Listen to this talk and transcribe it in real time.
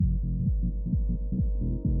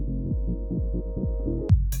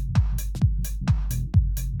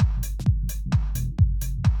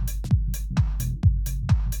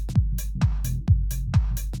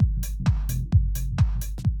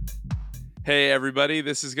Hey, everybody,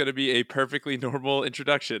 this is going to be a perfectly normal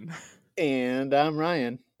introduction. And I'm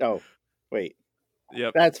Ryan. Oh, wait.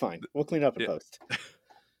 Yep. That's fine. We'll clean up in Yeah. post.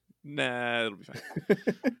 Nah, it'll be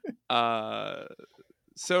fine. Uh,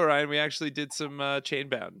 so Ryan, we actually did some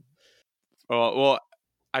Chainbound. Well,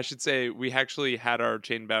 I should say we actually had our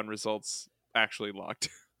Chainbound results actually locked.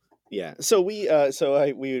 Yeah. So we'd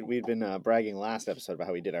been bragging last episode about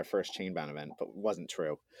how we did our first Chainbound event, but it wasn't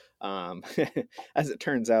true. Um, as it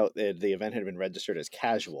turns out, the event had been registered as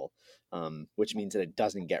casual, which means that it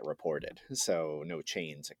doesn't get reported. So no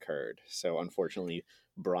chains occurred. So unfortunately,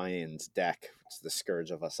 Brian's deck, which is the scourge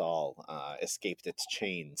of us all, escaped its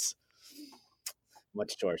chains,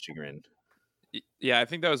 much to our chagrin. Yeah, I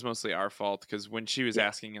think that was mostly our fault because when she was Yeah.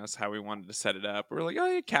 asking us how we wanted to set it up, we were like, "Oh,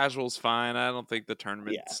 yeah, casual's fine. I don't think the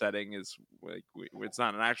tournament Yeah. setting is like it's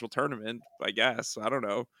not an actual tournament. I guess I don't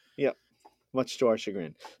know." Yep. Much to our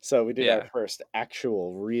chagrin. So we did our Yeah, first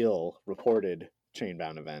actual, real, reported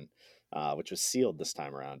Chainbound event, which was sealed this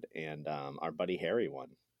time around, and our buddy Harry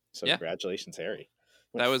won. So yeah, congratulations, Harry.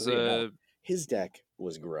 Went that was 3-0. a His deck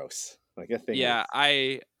was gross. Like that thing was. Yeah,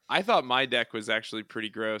 I thought my deck was actually pretty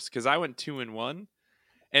gross because I went 2-1,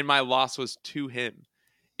 and my loss was to him.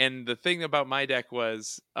 And the thing about my deck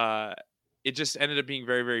was, it just ended up being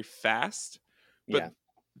very very fast, but Yeah,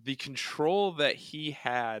 the control that he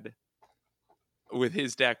had with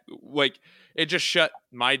his deck, like it just shut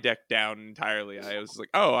my deck down entirely. I was like,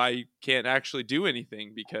 oh, I can't actually do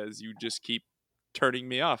anything because you just keep turning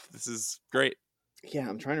me off. This is great. yeah.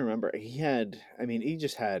 I'm trying to remember. He had. I mean, he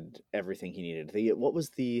just had everything he needed. The what was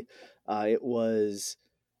the? It was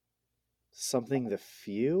something. The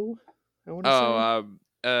few. I want to Oh,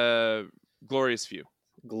 say glorious view.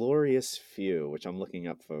 glorious few, which I'm looking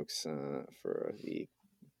up, folks, for the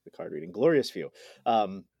card reading. Glorious View.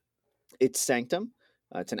 Um, it's Sanctum.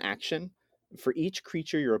 It's an action. For each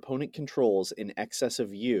creature your opponent controls in excess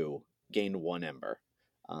of you, gain one ember.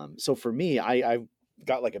 So for me, I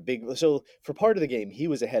got like a big. So for part of the game, he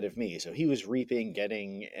was ahead of me. So he was reaping,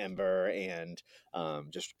 getting ember, and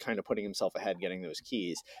just kind of putting himself ahead, getting those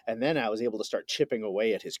keys. And then I was able to start chipping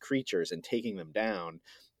away at his creatures and taking them down.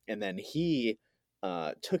 And then he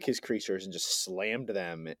took his creatures and just slammed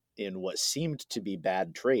them in what seemed to be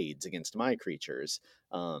bad trades against my creatures.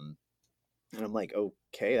 Um, and I'm like,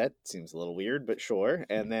 okay, that seems a little weird, but sure.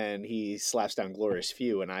 And then he slaps down Glorious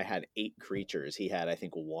Few, and I had 8 creatures. He had, I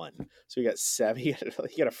think, 1. So he got 7. He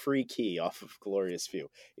got a free key off of Glorious Few.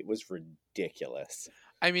 It was ridiculous.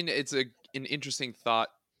 I mean, it's an interesting thought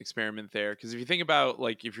experiment there because if you think about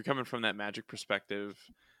like if you're coming from that Magic perspective,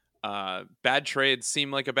 bad trades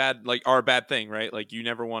seem like are a bad thing, right? Like you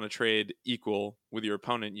never want to trade equal with your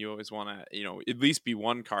opponent. You always want to, at least be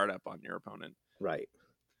one card up on your opponent. Right.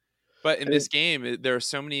 But in I mean, this game, there are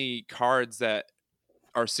so many cards that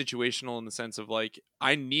are situational in the sense of like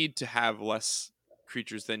I need to have less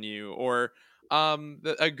creatures than you, or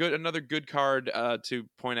another good card to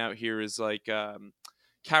point out here is like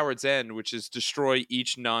Coward's End, which is destroy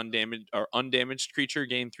each non-damaged or undamaged creature,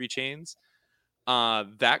 gain 3 chains.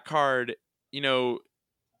 That card, you know,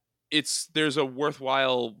 there's a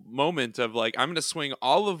worthwhile moment of like I'm going to swing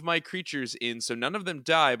all of my creatures in so none of them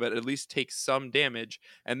die but at least take some damage,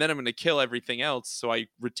 and then I'm going to kill everything else so I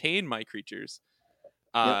retain my creatures.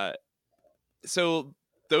 yep. Uh so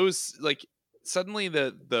those like suddenly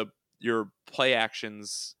the your play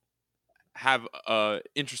actions have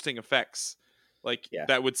interesting effects like Yeah.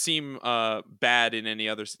 that would seem bad in any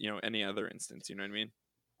other instance, you know what I mean?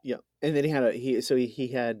 Yeah, and then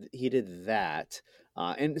he did that,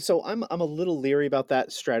 and so I'm a little leery about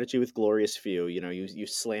that strategy with Glorious Few. You know, you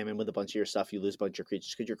slam in with a bunch of your stuff, you lose a bunch of your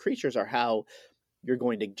creatures because your creatures are how you're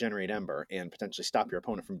going to generate Ember and potentially stop your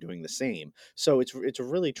opponent from doing the same. So it's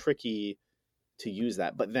really tricky to use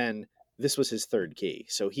that. But then this was his third key,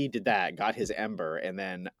 so he did that, got his Ember, and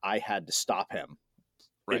then I had to stop him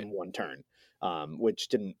Right. in one turn. Which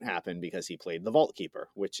didn't happen because he played the Vault Keeper,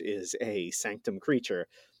 which is a Sanctum creature,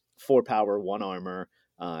 4 power, 1 armor,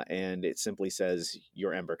 and it simply says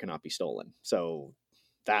your Ember cannot be stolen. So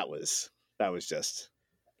that was just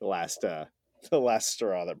the last the last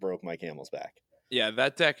straw that broke my camel's back. Yeah,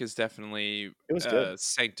 that deck is definitely It was good.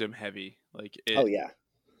 sanctum heavy. Like Oh yeah,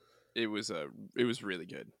 it was really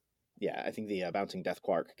good. yeah. I think the Bouncing Death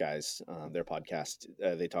Quark guys, their podcast,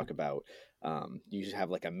 they talk about you should have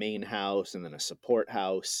like a main house and then a support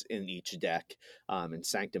house in each deck. And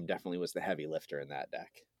Sanctum definitely was the heavy lifter in that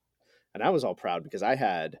deck. And I was all proud because I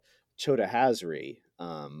had Chota Hazri,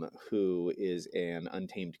 who is an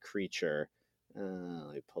untamed creature.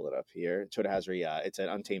 Let me pull it up here. Chota Hazri, it's an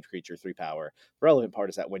untamed creature, 3 power. The relevant part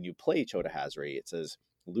is that when you play Chota Hazri, it says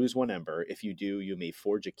lose 1 ember. If you do, you may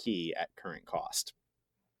forge a key at current cost.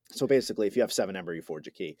 So basically, if you have 7 ember, you forge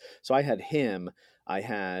a key. So I had him. I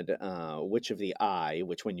had Witch of the Eye,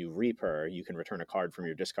 which when you reap her, you can return a card from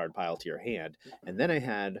your discard pile to your hand. And then I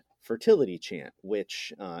had Fertility Chant,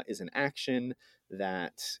 which is an action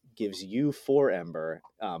that gives you 4 ember,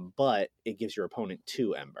 but it gives your opponent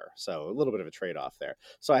 2 ember. So a little bit of a trade off there.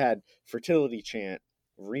 So I had Fertility Chant,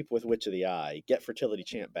 reap with Witch of the Eye, get Fertility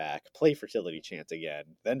Chant back, play Fertility Chant again,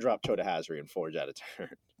 then drop Chota Hazri and forge out a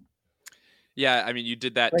turn. Yeah, I mean, you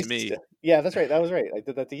did that to me. Yeah, that's right. That was right. I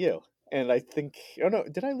did that to you. And I think, oh no,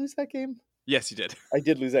 did I lose that game? Yes, you did. I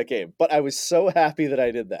did lose that game, but I was so happy that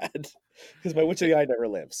I did that because my Witch of the Eye never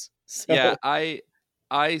lives. Yeah, So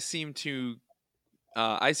I seem to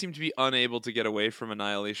be unable to get away from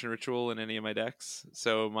Annihilation Ritual in any of my decks.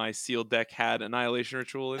 So my sealed deck had Annihilation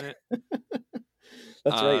Ritual in it.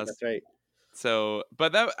 that's right. Uh, That's right. so,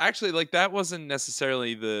 but that actually, like, that wasn't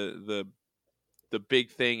necessarily the big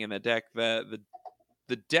thing in the deck. The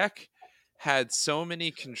deck had so many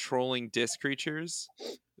controlling disc creatures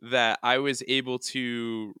that I was able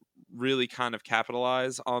to really kind of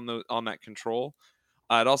capitalize on that control.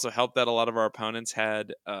 It also helped that a lot of our opponents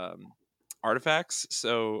had artifacts,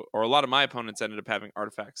 or a lot of my opponents ended up having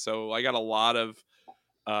artifacts. So uh, I got a lot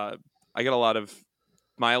of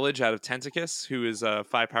mileage out of Tentacus, who is a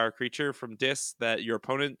 5 power creature from Dis that your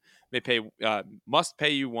opponent must pay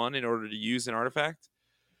you 1 in order to use an artifact.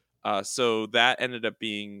 So that ended up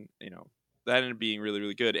being really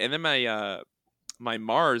really good. And then my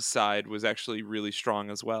Mars side was actually really strong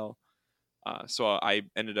as well. So I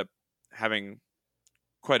ended up having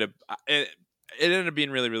quite a it, it ended up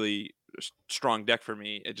being really really strong deck for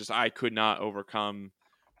me. I could not overcome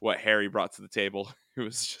what Harry brought to the table. It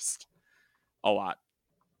was just a lot.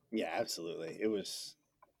 Yeah, absolutely. It was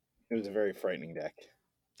a very frightening deck.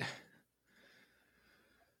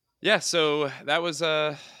 Yeah, so that was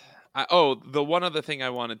the one other thing I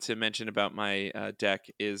wanted to mention about my deck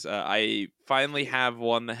is I finally have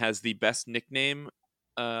one that has the best nickname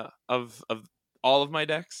of all of my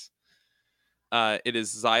decks. It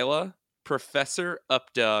is Xyla Professor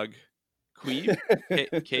Updog Queeve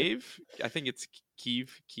Cave. I think it's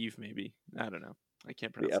Keeve maybe. I don't know. I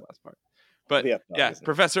can't pronounce the last part. But The Updog yeah, is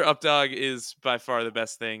Professor Updog is by far the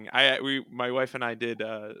best thing. My wife and I did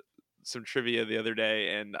some trivia the other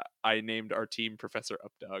day, and I named our team Professor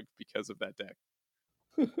Updog because of that deck,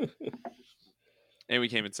 and we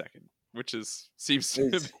came in second, which seems to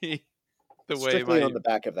It's be the way strictly my on the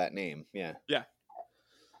back of that name. Yeah. yeah.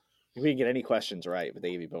 We didn't get any questions right, but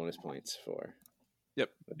they give you bonus points for Yep.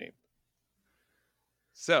 the name.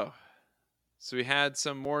 So we had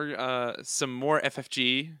some more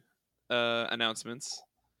FFG announcements,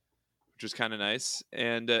 which was kind of nice,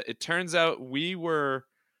 and it turns out we were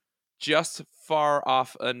just far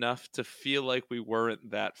off enough to feel like we weren't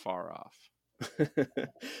that far off.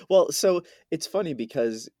 Well, so it's funny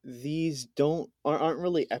because these aren't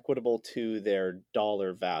really equitable to their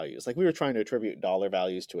dollar values. Like we were trying to attribute dollar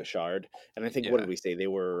values to a shard, and I think what Yeah. did we say? They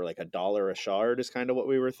were like $1 a shard is kind of what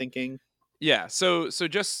we were thinking. Yeah. So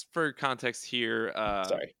just for context here,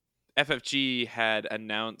 Sorry. FFG had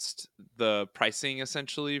announced the pricing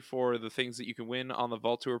essentially for the things that you can win on the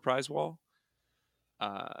Vault Tour prize wall,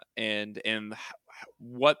 and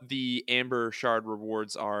what the Amber Shard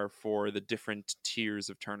rewards are for the different tiers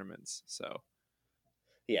of tournaments. So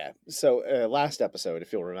Yeah. So last episode,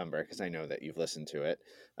 if you'll remember, because I know that you've listened to it,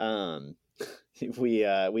 um, we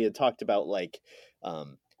had talked about like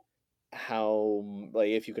how like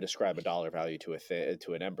if you could ascribe a dollar value to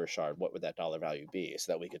to an ember shard, what would that dollar value be,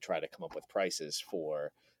 so that we could try to come up with prices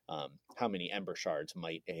for how many ember shards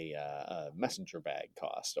might a messenger bag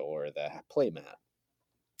cost or the playmat.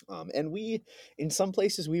 And we, in some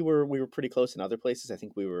places, we were pretty close. In other places, I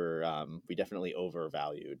think we definitely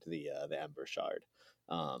overvalued the ember shard.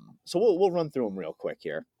 So we'll run through them real quick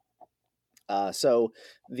here. So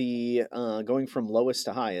the going from lowest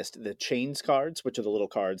to highest, the chains cards, which are the little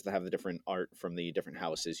cards that have the different art from the different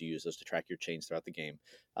houses, you use those to track your chains throughout the game.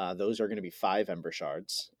 Those are going to be 5 ember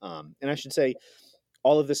shards. And I should say,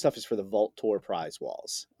 all of this stuff is for the Vault Tour prize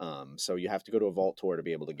walls. So you have to go to a Vault Tour to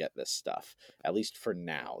be able to get this stuff, at least for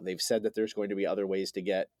now. They've said that there's going to be other ways to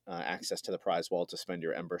get access to the prize wall to spend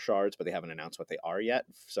your ember shards, but they haven't announced what they are yet.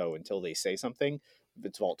 So until they say something,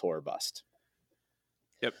 it's Vault Tour or bust.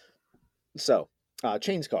 yep. So,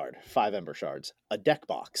 Chains card, 5 ember shards. A deck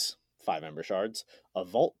box, 5 ember shards. A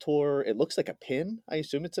Vault Tour, it looks like a pin. I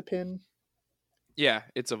assume it's a pin. Yeah,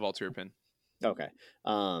 it's a Vault Tour pin. Okay.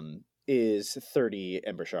 Is 30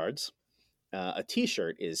 ember shards. A t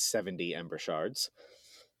shirt is 70 ember shards.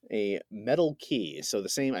 a metal key. So the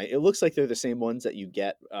same, it looks like they're the same ones that you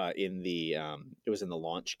get in the, it was in the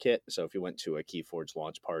launch kit. So if you went to a Keyforge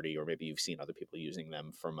launch party, or maybe you've seen other people using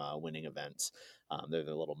them from winning events, they're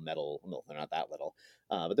the little metal, well, they're not that little,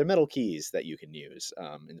 but they're metal keys that you can use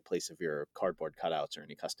in place of your cardboard cutouts or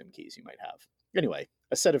any custom keys you might have. Anyway,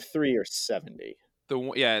 a set of 3 or 70.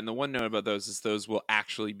 Yeah, and the one note about those is those will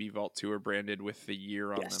actually be Vault Tour branded with the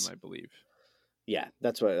year on them, Yes. I believe. Yeah,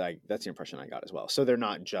 that's that's the impression I got as well. So they're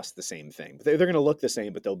not just the same thing, but they're going to look the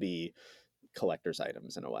same, but they'll be collector's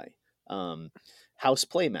items in a way. House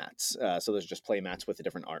playmats. So there's just playmats with the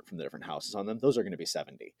different art from the different houses on them. Those are going to be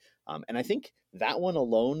 70. And I think that one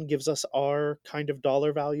alone gives us our kind of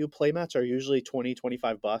dollar value. Playmats are usually 20,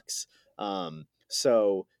 $25.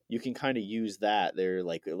 So you can kind of use that. They're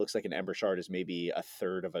like, it looks like an Ember Shard is maybe a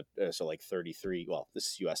third of so like 33. Well, this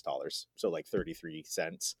is US dollars. So like 33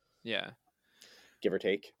 cents, Yeah. give or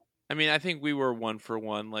take. I mean, I think we were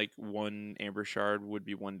 1-for-1. Like one Amber Shard would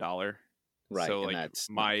be $1. Right. So And like that's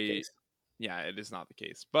not the case. yeah, it is not the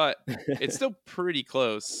case, but it's still pretty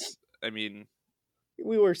close. I mean,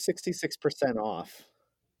 We were 66% off.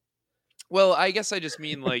 well, I guess I just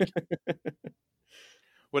mean like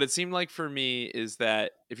what it seemed like for me is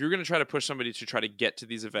that if you're going to try to push somebody to try to get to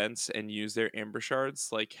these events and use their Amber Shards,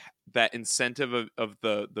 like that incentive of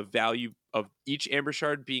the value of each Amber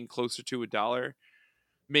Shard being closer to $1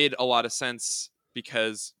 made a lot of sense,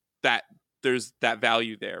 because that there's that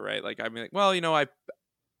value there, right? Like, I mean, like, well, I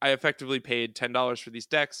effectively paid $10 for these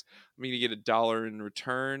decks. I'm going to get $1 in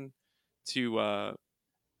return to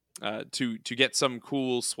to get some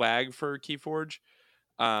cool swag for Keyforge.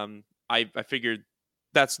 I figured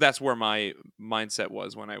that's where my mindset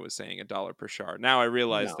was when I was saying $1 per shard. Now I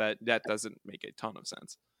realize No. that that doesn't make a ton of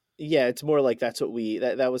sense. Yeah, it's more like that's what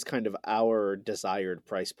that was kind of our desired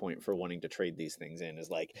price point for wanting to trade these things in,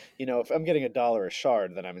 is like, if I'm getting $1 a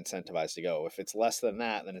shard, then I'm incentivized to go. If it's less than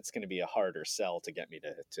that, then it's going to be a harder sell to get me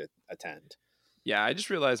to attend. Yeah, I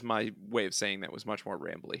just realized my way of saying that was much more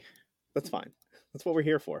rambly. That's fine. That's what we're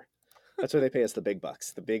here for. That's why they pay us the big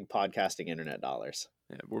bucks, the big podcasting internet dollars.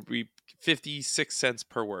 Yeah, we 56 cents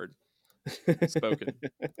per word spoken.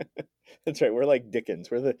 That's right. We're like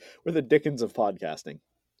Dickens. We're the Dickens of podcasting.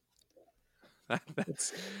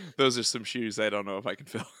 That's those are some shoes I don't know if I can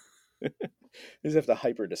fill. We just have to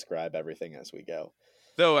hyper describe everything as we go.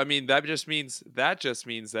 Though, I mean, that just means that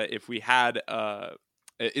if we had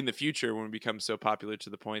in the future, when we become so popular to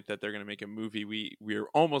the point that they're going to make a movie, we're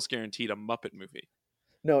almost guaranteed a Muppet movie.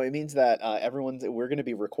 No, it means that we're going to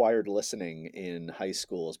be required listening in high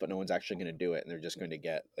schools, but no one's actually going to do it, and they're just going to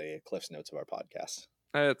get the Cliff's Notes of our podcast.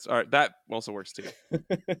 That's all right. That also works too.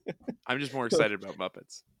 I'm just more excited about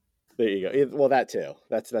Muppets. There you go. Well, that too.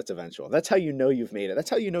 That's eventual. That's how you know you've made it. That's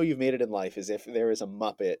how you know you've made it in life, is if there is a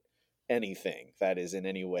Muppet anything that is in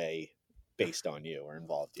any way based on you or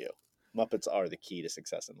involved you. Muppets are the key to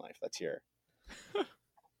success in life. That's your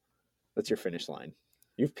finish line.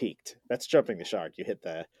 You've peaked. That's jumping the shark. You hit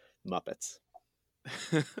the Muppets.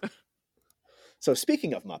 So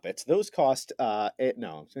speaking of Muppets, those cost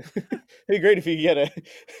no. It'd be great if you get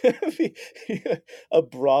a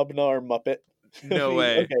Brobnar Muppet. No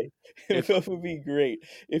way. Okay. That would be great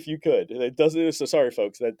if you could. It doesn't. So sorry,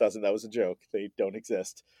 folks. That was a joke. They don't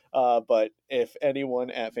exist. But if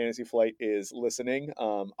anyone at Fantasy Flight is listening,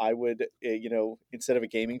 I would, instead of a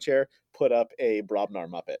gaming chair, put up a Brobnar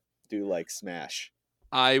Muppet. Do like Smash.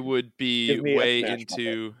 I would be Give me a way Smash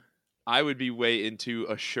into. I would be way into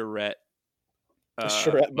a charrette. A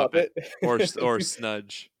charrette Muppet or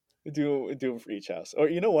Snudge. Do them for each house. Or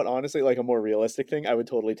you know what? Honestly, like a more realistic thing, I would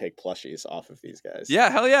totally take plushies off of these guys.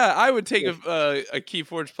 Yeah, hell yeah! I would take a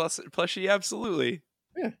Keyforge plushie, absolutely.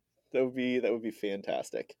 Yeah, that would be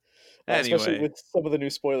fantastic. Anyway, especially with some of the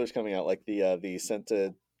new spoilers coming out, like the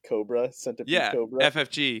Centipede Cobra.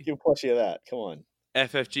 FFG. Give a plushie of that. Come on,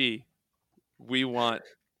 FFG. We want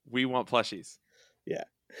plushies. Yeah.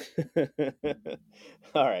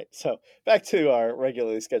 All right, so back to our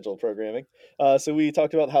regularly scheduled programming. So we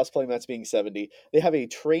talked about house playmats being 70. They have a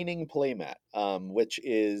training playmat, which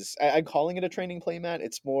is I'm calling it a training playmat.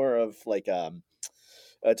 It's more of like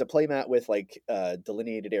it's a playmat with like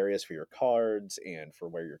delineated areas for your cards and for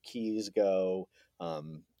where your keys go,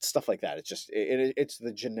 stuff like that. It's just it's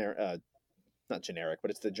the generic, not generic,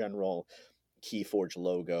 but it's the general Keyforge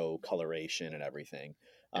logo coloration and everything.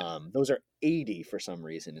 Those are 80 for some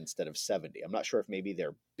reason instead of 70. I'm not sure if maybe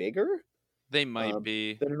they're bigger. They might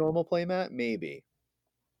be than a normal playmat, maybe.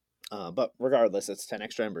 But regardless, it's 10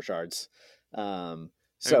 extra Ember Shards. So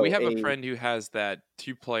we have a friend who has that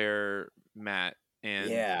 2-player mat and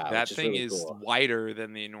Yeah, which that is thing really is cool. wider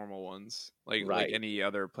than the normal ones, like Right. any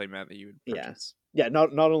other playmat that you would Yeah. purchase. Yeah,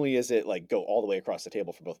 not only is it like go all the way across the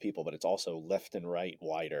table for both people, but it's also left and right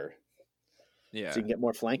wider. So you Yeah, can get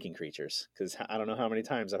more flanking creatures. Because I don't know how many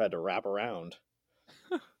times I've had to wrap around.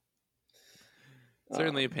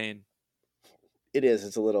 certainly a Um, pain. it is.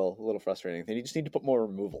 It's a little frustrating. They just need to put more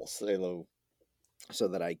removals. So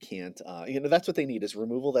that I can't. That's what they need is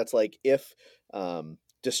removal. That's like if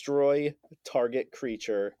destroy target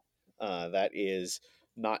creature that is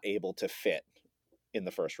not able to fit in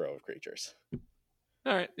the first row of creatures.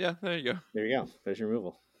 All right, yeah, there you go. There you go. There's your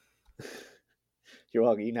removal. You're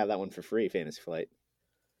welcome. You can have that one for free, Fantasy Flight.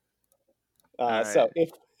 All So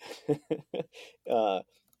right. uh,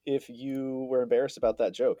 if you were embarrassed about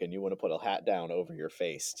that joke and you want to put a hat down over your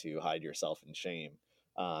face to hide yourself in shame,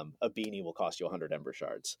 a beanie will cost you 100 Ember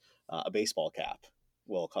Shards. A baseball cap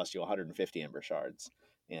will cost you 150 Ember Shards,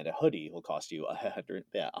 and a hoodie will cost you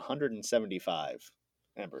 175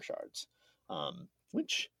 Ember Shards,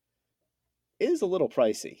 which is a little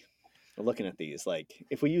pricey. Looking at these, like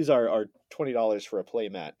if we use our $20 for a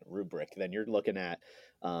playmat rubric, then you're looking at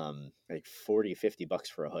like 40-50 bucks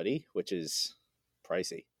for a hoodie, which is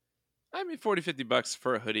pricey. I mean, 40-50 bucks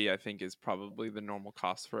for a hoodie, I think, is probably the normal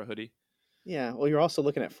cost for a hoodie. Yeah, well, you're also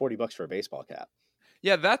looking at 40 bucks for a baseball cap.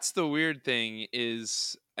 Yeah, that's the weird thing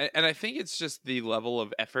is, and I think it's just the level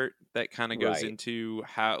of effort that kind of goes Right. into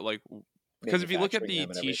how, like, because if you look at Manufacturing the them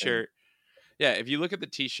and everything. t-shirt, yeah, if you look at the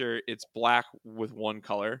t-shirt, it's black with one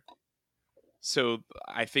color. So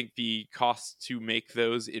I think the cost to make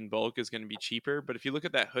those in bulk is going to be cheaper. But if you look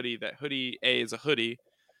at that hoodie A is a hoodie,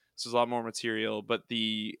 so there's a lot more material. But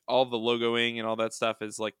the all the logoing and all that stuff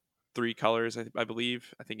is like three colors, I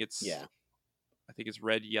believe. Yeah. I think it's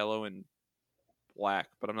red, yellow, and black,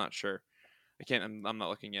 but I'm not sure. I can't. I'm not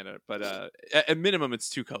looking at it, but at minimum, it's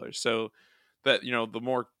two colors. So that the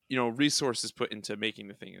more resources put into making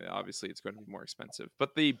the thing, obviously it's going to be more expensive.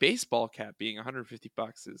 But the baseball cap being 150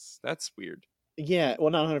 bucks that's weird. Yeah, well,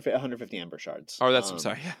 not 150 Ember Shards. Oh, I'm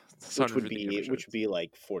sorry. Yeah, it's 150 amber Which would shards. be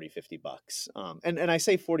like 40-50 bucks. And I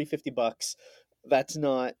say 40-50 bucks, that's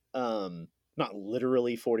not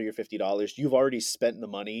literally 40 or $50. You've already spent the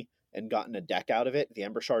money and gotten a deck out of it. The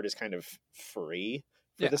Ember Shard is kind of free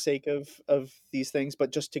for Yeah, the sake of these things,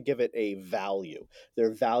 but just to give it a value.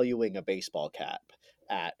 They're valuing a baseball cap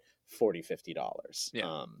at 40-50 dollars.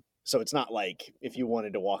 yeah, So it's not like if you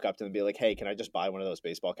wanted to walk up to them and be like, hey, can I just buy one of those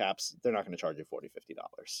baseball caps? They're not going to charge you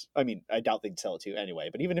 $40-50. I mean, I doubt they'd sell it to you anyway,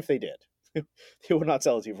 but even if they did, they would not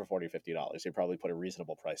sell it to you for $40-50. They'd probably put a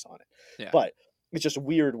reasonable price on it. yeah. But it's just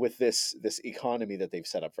weird with this economy that they've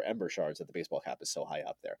set up for Ember Shards that the baseball cap is so high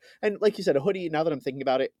up there. And like you said, a hoodie, now that I'm thinking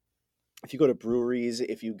about it, if you go to breweries,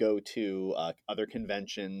 if you go to other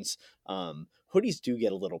conventions, hoodies do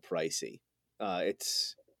get a little pricey.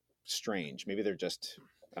 It's strange. Maybe they're just,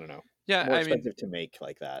 I don't know, Yeah, more I mean, expensive to make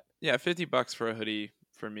like that. yeah, 50 bucks for a hoodie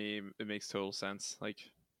for me, it makes total sense. Like,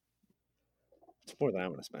 It's more than I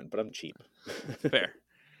want to spend, but I'm cheap. fair.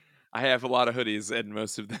 I have a lot of hoodies and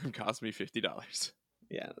most of them cost me $50.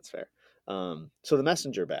 Yeah, that's fair. So the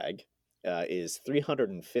messenger bag is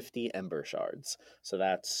 350 Ember Shards. So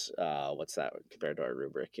that's, what's that compared to our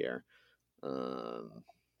rubric here? Um,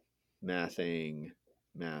 mathing,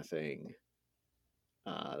 mathing.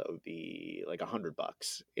 That would be like $100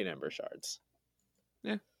 in Ember Shards,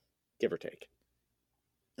 Yeah. give or take.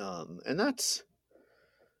 And that's,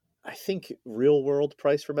 I think, real world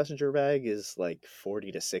price for messenger bag is like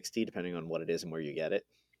 40 to 60, depending on what it is and where you get it.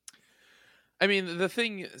 I mean,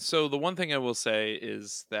 the one thing I will say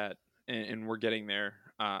is that, and we're getting there,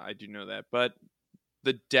 I do know that, but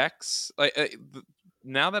the decks,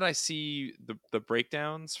 now that I see the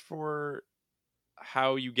breakdowns for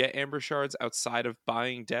how you get amber shards outside of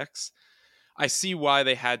buying decks, I see why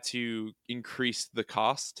they had to increase the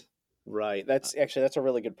cost. Right. That's a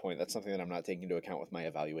really good point. That's something that I'm not taking into account with my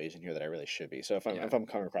evaluation here that I really should be. So Yeah, if I'm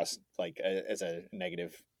coming across like as a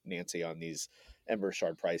negative Nancy on these Ember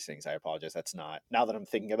Shard pricings, I apologize. That's not, now that I'm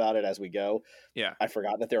thinking about it as we go, yeah, I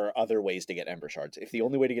forgot that there are other ways to get Ember Shards. If the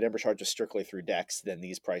only way to get Ember Shards was strictly through decks, then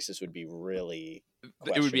these prices would be really it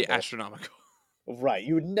would be questionable. astronomical. Right,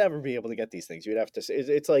 you would never be able to get these things. You'd have to.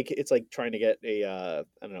 It's like trying to get a I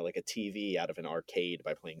don't know, like a TV out of an arcade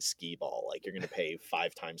by playing skee ball. Like you're going to pay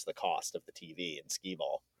 5 times the cost of the TV in skee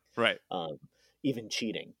ball, Right, um, even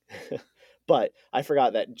cheating. But I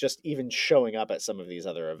forgot that just even showing up at some of these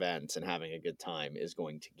other events and having a good time is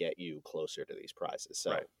going to get you closer to these prizes.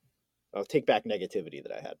 right. So I'll take back negativity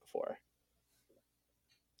that I had before.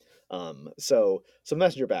 So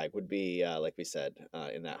messenger bag would be like we said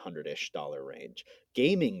in that $100-ish range.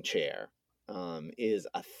 Gaming chair. is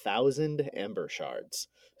 1,000 Ember Shards.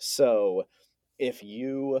 So if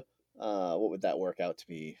you, what would that work out to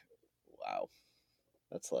be? Wow,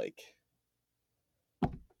 that's like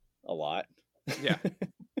a lot. Yeah.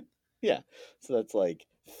 Yeah, so that's like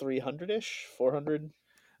 300-ish, I, $400.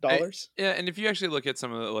 yeah, and if you actually look at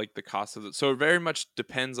some of the, like the cost of it, so it very much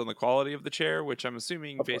depends on the quality of the chair, which I'm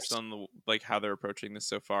assuming Of based course. on the like how they're approaching this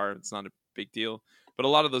so far, it's not a big deal. But a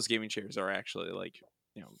lot of those gaming chairs are actually like,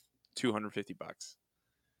 you know, $250.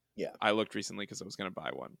 Yeah. I looked recently because I was going to buy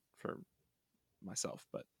one for myself,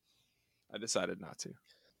 but I decided not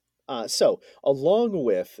to. So, along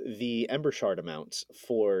with the Ember Shard amounts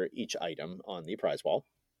for each item on the prize wall,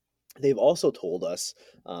 they've also told us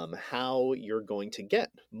how you're going to get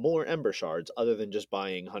more Ember Shards other than just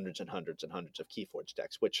buying hundreds and hundreds and hundreds of Keyforge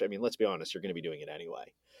decks, which, I mean, let's be honest, you're going to be doing it anyway.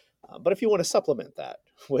 But if you want to supplement that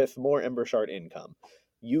with more Ember Shard income,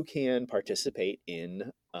 you can participate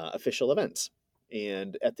in official events.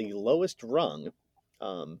 And at the lowest rung,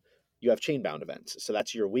 um, you have chainbound events. So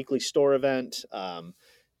that's your weekly store event.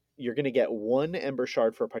 You're going to get one Ember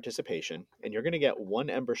Shard for participation, and you're going to get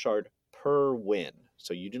one Ember Shard per win.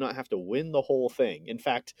 So you do not have to win the whole thing. In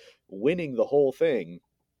fact, winning the whole thing,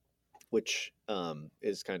 which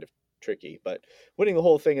is kind of tricky, but winning the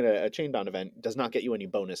whole thing in a chainbound event does not get you any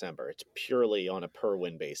bonus Ember. It's purely on a per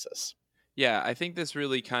win basis. Yeah, I think this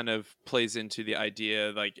really kind of plays into the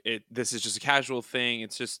idea like this is just a casual thing.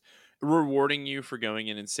 It's just rewarding you for going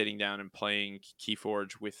in and sitting down and playing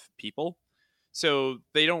Keyforge with people. So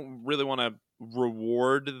they don't really want to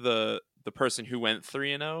reward the person who went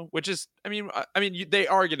 3-0, which is they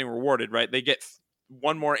are getting rewarded, right? They get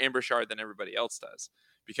one more Amber Shard than everybody else does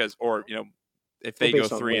because or if Well, they go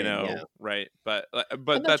based on three and win, yeah. zero, right? But And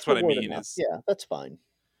that's that's what I reward mean enough. is Yeah, that's fine.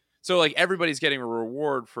 so like everybody's getting a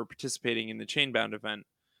reward for participating in the chainbound event.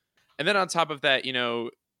 And then on top of that,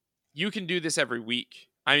 you can do this every week.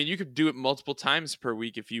 I mean, you could do it multiple times per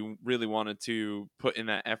week if you really wanted to put in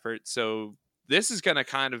that effort. So this is going to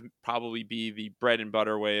kind of probably be the bread and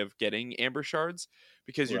butter way of getting Amber Shards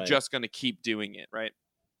because you're Right. just going to keep doing it, right?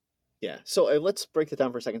 Yeah. So let's break it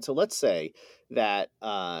down for a second. So let's say that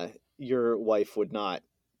your wife would not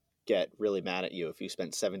get really mad at you if you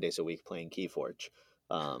spent 7 days a week playing Keyforge,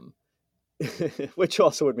 um, which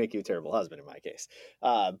also would make you a terrible husband in my case.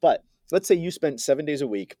 But let's say you spent 7 days a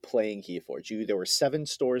week playing Keyforge. There were 7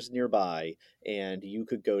 stores nearby, and you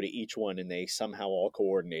could go to each one, and they somehow all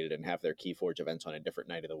coordinated and have their Keyforge events on a different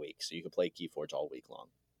night of the week, so you could play Keyforge all week long.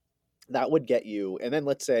 That would get you, and then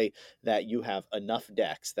let's say that you have enough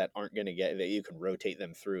decks that aren't going to get that you can rotate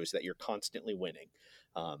them through so that you're constantly winning.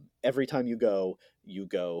 Every time you go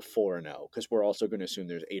 4-0 because we're also going to assume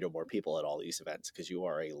there's 8 or more people at all these events because you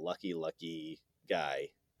are a lucky guy,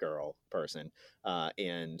 girl, person,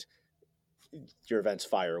 and your events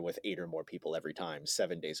fire with 8 or more people every time,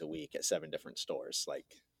 7 days a week at 7 different stores. Like,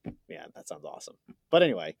 yeah, that sounds awesome. But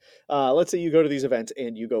anyway, let's say you go to these events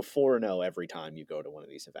and you go 4-0 every time you go to one of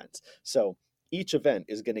these events. So each event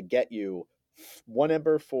is going to get you 1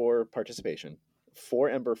 Ember for participation, 4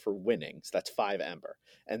 Ember for winning. So that's 5 Ember.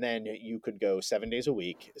 And then you could go 7 days a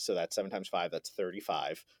week. So that's 7 times 5, that's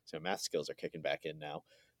 35. So math skills are kicking back in now.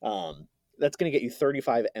 That's going to get you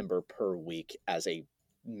 35 Ember per week as a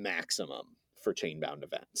maximum for chainbound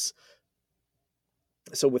events.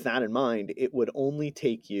 So with that in mind, it would only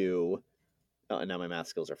take you. Oh, and now my math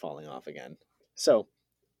skills are falling off again. So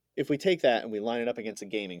if we take that and we line it up against a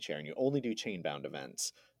gaming chair, and you only do chainbound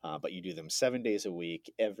events, but you do them 7 days a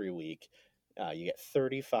week, every week, you get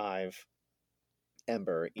 35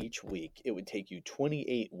 Ember each week. It would take you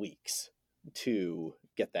 28 weeks to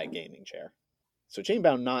get that gaming chair. So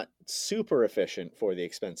chainbound not super efficient for the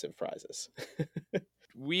expensive prizes.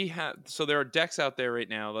 So there are decks out there right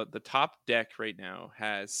now. The top deck right now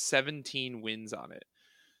has 17 wins on it.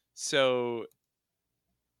 So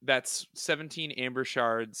that's 17 Amber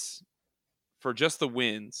Shards for just the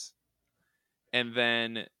wins. And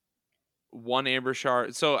then one Amber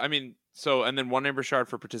Shard. And then one Amber Shard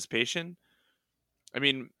for participation. I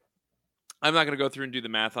mean, I'm not going to go through and do the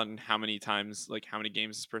math on how many times, like how many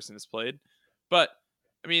games this person has played. But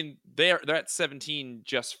I mean, they're at 17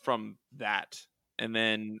 just from that. And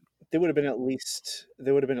then There would have been at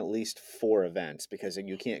least 4 events because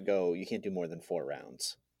you can't do more than 4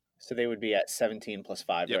 rounds. So they would be at 17 plus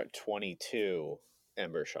 5. They're yep, at 22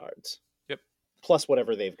 Ember Shards yep. plus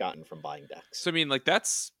whatever they've gotten from buying decks. So I mean, like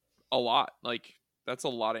that's a lot. Like that's a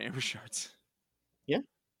lot of Amber Shards. Yeah,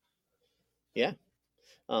 yeah.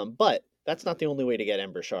 But that's not the only way to get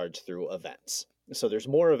Ember Shards through events. So there's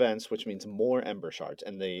more events, which means more Ember Shards,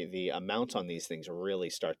 and the amounts on these things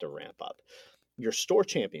really start to ramp up. Your store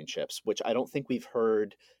championships, which I don't think we've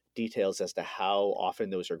heard details as to how often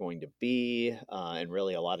those are going to be, and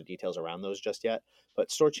really a lot of details around those just yet.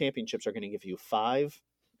 But store championships are going to give you 5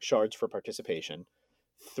 shards for participation,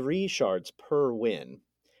 3 shards per win,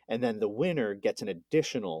 and then the winner gets an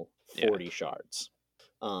additional 40 shards.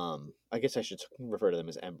 I guess I should refer to them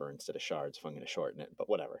as Ember instead of shards if I'm going to shorten it, but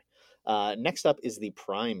whatever. Next up is the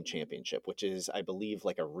Prime Championship, which is, I believe,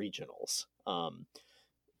 like a regionals.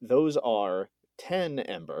 Those are 10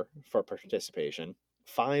 Ember for participation,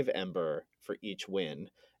 5 Ember for each win,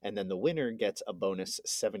 and then the winner gets a bonus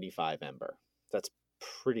 75 Ember. That's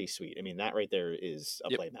pretty sweet. I mean, that right there is a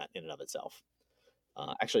playmat in and of itself.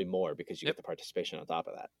 Actually, more because you get the participation on top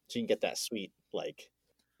of that. So you can get that sweet, like,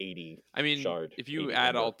 80 shard. If you 80 add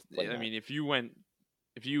Ember all, playmat. I mean, if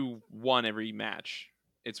you won every match,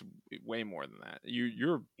 it's way more than that.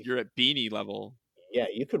 You're at beanie level. Yeah,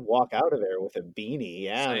 you could walk out of there with a beanie.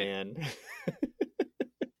 Yeah, Same. man.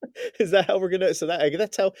 Is that how we're gonna? So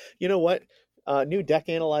that's how. You know what? New deck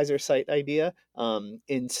analyzer site idea.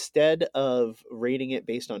 Instead of rating it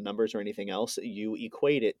based on numbers or anything else, you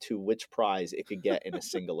equate it to which prize it could get in a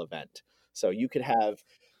single event. So you could have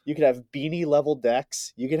beanie level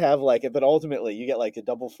decks. You could have but ultimately you get like a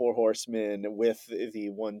double 4 horsemen with the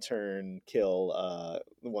one turn kill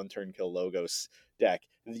logos deck.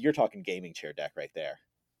 You're talking gaming chair deck right there.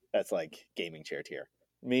 That's like gaming chair tier.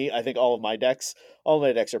 Me, I think all my decks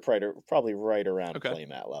are probably right around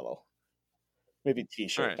playmat level. Maybe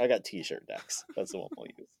t-shirt. Right. I got t-shirt decks. That's the one we'll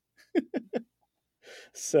use.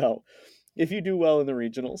 So, if you do well in the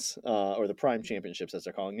regionals, or the Prime Championships as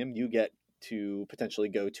they're calling them, you get to potentially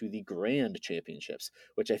go to the Grand Championships,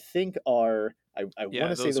 which I think are I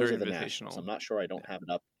want to say those are the nationals. I'm not sure. I don't have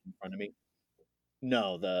it up in front of me.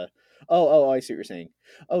 No, I see what you're saying.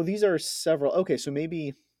 Oh, these are several. Okay, so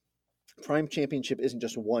maybe Prime Championship isn't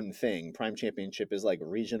just one thing. Prime Championship is like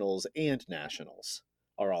regionals and nationals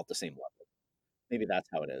are all at the same level. Maybe that's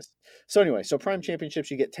how it is. So anyway, so Prime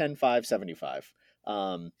Championships, you get 10, 5, 75.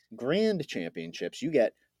 Grand Championships, you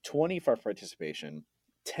get 20 for participation,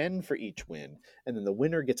 10 for each win, and then the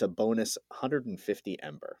winner gets a bonus 150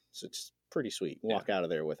 Ember. So it's pretty sweet. Walk out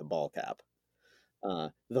of there with a ball cap.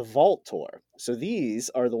 The Vault Tour. So these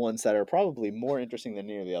are the ones that are probably more interesting than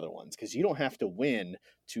any of the other ones because you don't have to win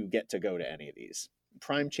to get to go to any of these.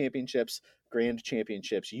 Prime Championships, Grand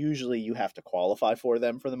Championships, usually you have to qualify for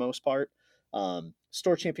them for the most part.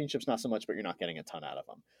 Store Championships, not so much, but you're not getting a ton out of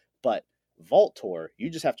them. But Vault Tour, you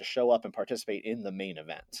just have to show up and participate in the main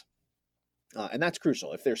event. And that's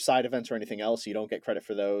crucial. If there's side events or anything else, you don't get credit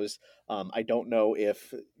for those. I don't know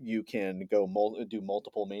if you can go do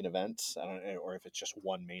multiple main events, I don't know, or if it's just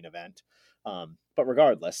one main event. But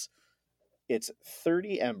regardless, it's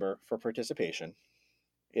 30 Ember for participation.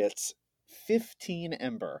 It's 15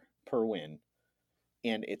 Ember per win,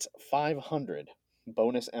 and it's 500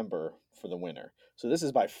 bonus Ember for the winner. So this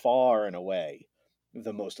is by far and away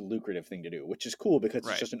the most lucrative thing to do, which is cool because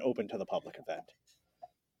it's just an open to the public event.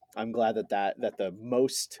 I'm glad that the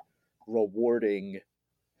most rewarding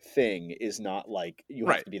thing is not like you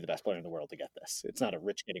have to be the best player in the world to get this. It's not a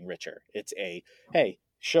rich getting richer. It's a hey,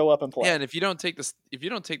 show up and play. Yeah, and if you don't take the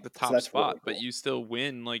top spot, really cool. But you still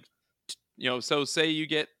win, like so say you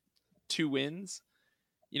get 2 wins,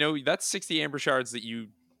 that's 60 Amber Shards that you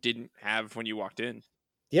didn't have when you walked in.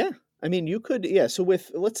 Yeah. I mean, you could, so with,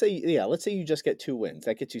 let's say you just get 2 wins.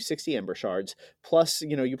 That gets you 60 Ember Shards. Plus,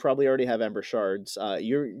 you probably already have Ember Shards.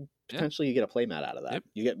 You get a playmat out of that. Yep.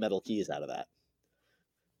 You get metal keys out of that.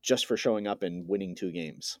 Just for showing up and winning 2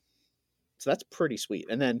 games. So that's pretty sweet.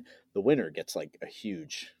 And then the winner gets like a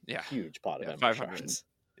huge pot of Ember Shards.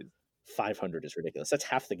 500 is ridiculous. That's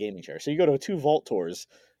half the gaming chair. So you go to 2 Vault Tours,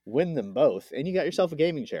 win them both, and you got yourself a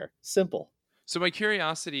gaming chair. Simple. So my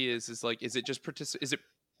curiosity is it just is it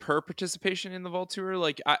per participation in the Vault Tour?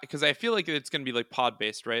 Like, because I feel like it's going to be like pod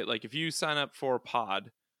based, right? Like if you sign up for pod,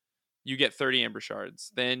 you get 30 Amber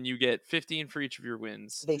Shards. Then you get 15 for each of your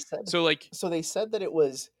wins. They said that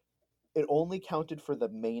it only counted for the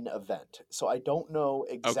main event. So I don't know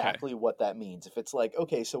exactly what that means. If it's like,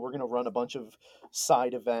 okay, so we're going to run a bunch of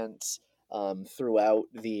side events throughout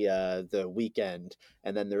the weekend,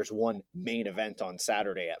 and then there's one main event on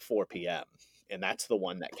Saturday at 4 p.m. and that's the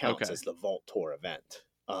one that counts as the Vault Tour event.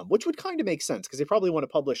 Which would kind of make sense because they probably want to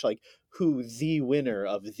publish like who the winner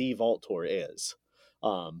of the Vault Tour is,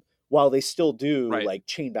 while they still do like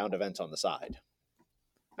chain-bound events on the side.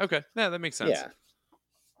 Okay, yeah, that makes sense.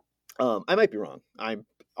 Yeah, I might be wrong. I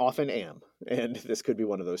often am, and this could be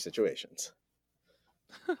one of those situations.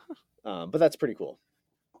 But that's pretty cool.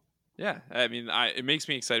 Yeah, I mean, it makes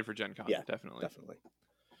me excited for Gen Con. Yeah, definitely. Definitely.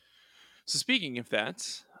 So speaking of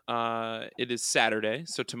that, it is Saturday,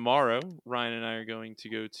 so tomorrow Ryan and I are going to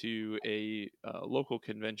go to a local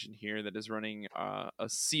convention here that is running a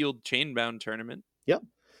sealed chainbound tournament. Yep.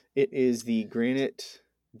 It is the Granite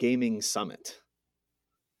Gaming Summit.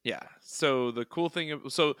 Yeah. So the cool thing,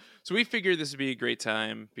 so we figured this would be a great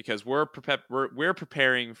time because we're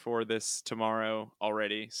preparing for this tomorrow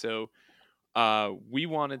already. So we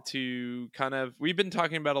wanted to we've been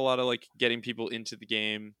talking about a lot of like getting people into the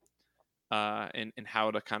game, and how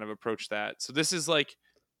to kind of approach that. So this is like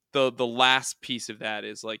the last piece of that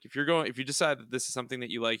is like if you decide that this is something that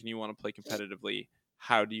you like and you want to play competitively,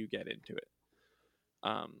 how do you get into it?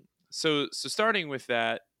 So starting with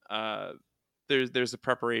that, there's a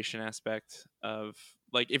preparation aspect of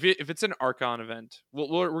like if it's an Archon event,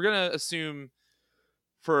 we're gonna assume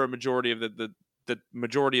for a majority of the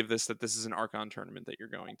majority of this that this is an Archon tournament that you're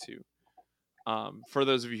going to. For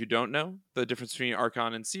those of you who don't know, the difference between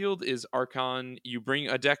Archon and Sealed is Archon, you bring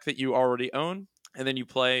a deck that you already own, and then you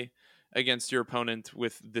play against your opponent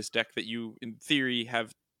with this deck that you, in theory,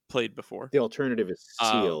 have played before. The alternative is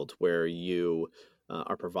Uh, Sealed, where you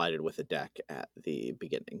are provided with a deck at the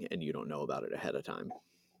beginning and you don't know about it ahead of time.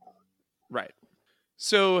 right.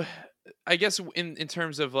 So, I guess in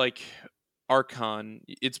terms of like Archon,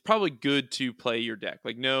 it's probably good to play your deck,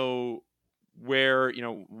 like know where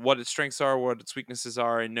what its strengths are, what its weaknesses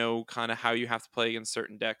are, and know kind of how you have to play against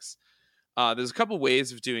certain decks. There's a couple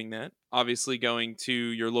ways of doing that. Obviously, going to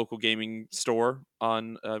your local gaming store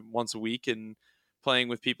on once a week and playing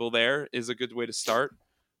with people there is a good way to start.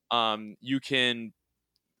 You can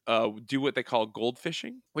do what they call gold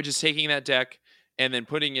fishing, which is taking that deck and then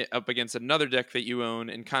putting it up against another deck that you own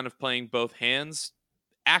and kind of playing both hands,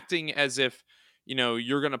 acting as if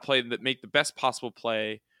you're going to play that make the best possible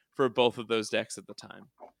play for both of those decks at the time.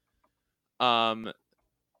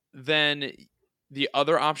 Then the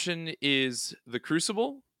other option is the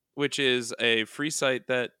Crucible, which is a free site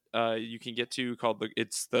that you can get to called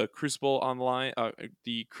it's the Crucible online.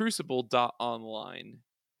 The Crucible.online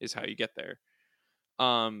is how you get there.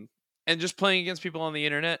 And just playing against people on the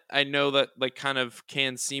internet, I know that like kind of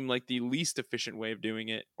can seem like the least efficient way of doing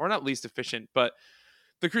it, or not least efficient, but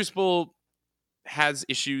the Crucible has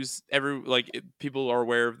issues. People are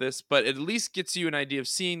aware of this, but it at least gets you an idea of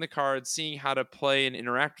seeing the cards, seeing how to play and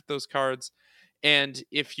interact with those cards. And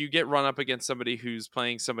if you get run up against somebody who's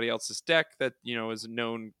playing somebody else's deck that is a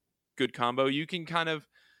known good combo, you can kind of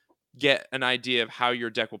get an idea of how your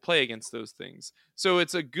deck will play against those things. So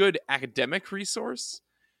it's a good academic resource,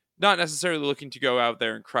 not necessarily looking to go out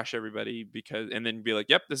there and crush everybody and then be like,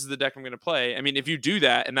 yep, this is the deck I'm going to play. I mean, if you do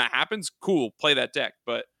that and that happens, cool, play that deck.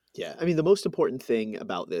 But Yeah, I mean, the most important thing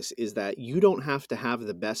about this is that you don't have to have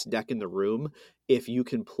the best deck in the room if you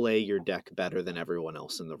can play your deck better than everyone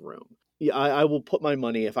else in the room. Yeah, I will put my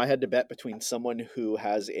money if I had to bet between someone who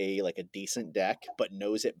has a decent deck but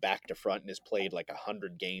knows it back to front and has played like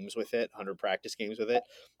 100 games with it, 100 practice games with it,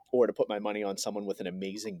 or to put my money on someone with an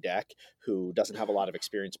amazing deck who doesn't have a lot of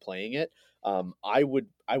experience playing it. I would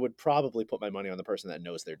probably put my money on the person that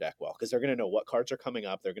knows their deck well because they're going to know what cards are coming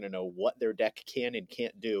up. They're going to know what their deck can and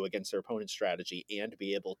can't do against their opponent's strategy and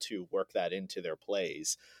be able to work that into their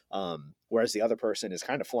plays. Whereas the other person is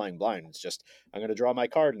kind of flying blind. It's just I'm going to draw my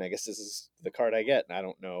card and I guess this is the card I get and I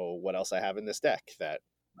don't know what else I have in this deck that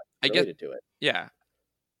I guess, related to it. yeah,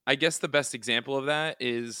 I guess the best example of that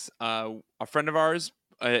is a friend of ours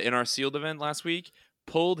in our sealed event last week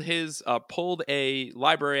pulled a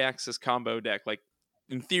library access combo deck, like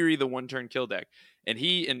in theory the one turn kill deck, and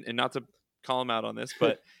and not to call him out on this,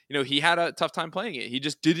 but he had a tough time playing it. He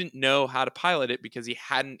just didn't know how to pilot it because he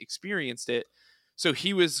hadn't experienced it, so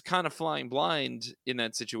he was kind of flying blind in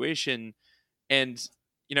that situation, and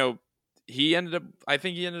you know I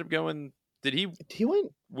think he ended up going. Did he He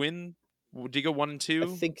went. win? Did he go 1 and I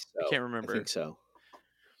 2? think I so. can't remember.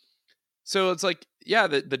 So it's like, yeah,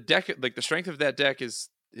 the deck, like the strength of that deck is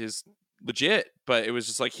legit, but it was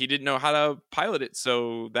just like he didn't know how to pilot it,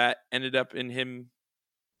 so that ended up in him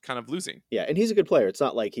kind of losing. Yeah, and he's a good player. It's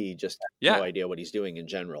not like he just has no Yeah, idea what he's doing in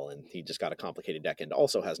general, and he just got a complicated deck and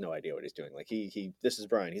also has no idea what he's doing. Like he this is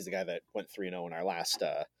Brian. He's the guy that went 3-0 in our last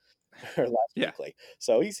our last yeah, weekly,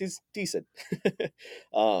 so he's decent.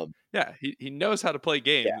 um, yeah. He knows how to play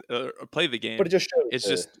yeah, play the but it game. just shows It's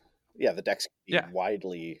just the decks can be yeah.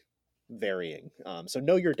 widely varying. So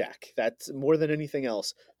know your deck. That's more than anything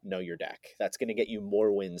else. Know your deck. That's going to get you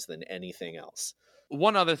more wins than anything else.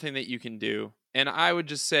 One other thing that you can do, and I would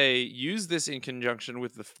just say use this in conjunction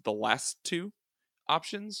with the last two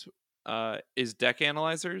options, is deck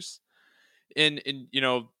analyzers. And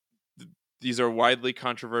these are widely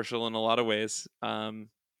controversial in a lot of ways.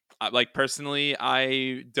 Like personally,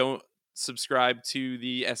 I don't subscribe to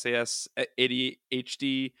the SAS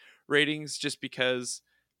ADHD ratings just because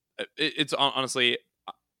it's honestly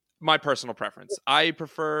my personal preference. I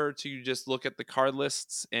prefer to just look at the card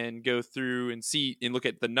lists and go through and see and look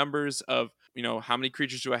at the numbers of, how many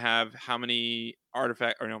creatures do I have, how many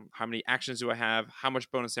artifact or how many actions do I have, how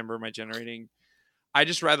much bonus amber am I generating. I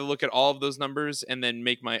just rather look at all of those numbers and then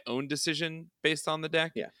make my own decision based on the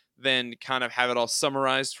deck Yeah. than kind of have it all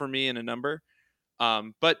summarized for me in a number.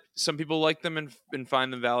 But some people like them and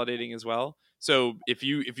find them validating as well. So if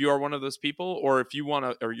you are one of those people, or if you want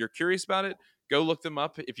to, or you're curious about it, go look them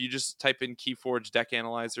up. If you just type in Keyforge deck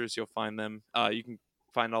analyzers, you'll find them. You can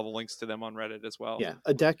find all the links to them on Reddit as well. Yeah,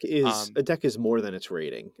 a deck is Um, more than its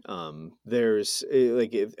rating. There's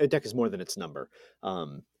a deck is more than its number.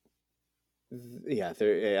 Um, yeah, I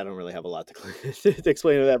don't really have a lot to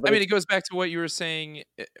explain to that, I but mean, it goes back to what you were saying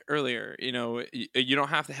earlier. You don't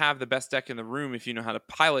have to have the best deck in the room if you know how to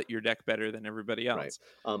pilot your deck better than everybody right. else.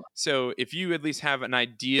 Um, So if you at least have an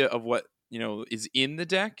idea of what is in the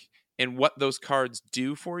deck and what those cards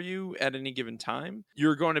do for you at any given time,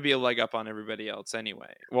 you're going to be a leg up on everybody else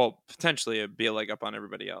anyway. Well, potentially be a leg up on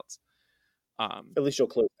everybody else. at least you'll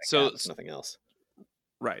close that So gap, if nothing else.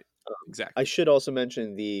 right, I exactly. should also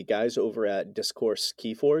mention the guys over at Discourse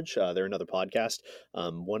Keyforge. They're another podcast.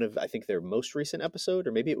 One of, I think, their most recent episode,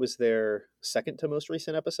 or maybe it was their second to most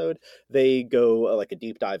recent episode, they go like a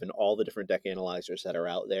deep dive in all the different deck analyzers that are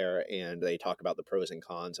out there, and they talk about the pros and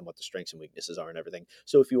cons and what the strengths and weaknesses are and everything.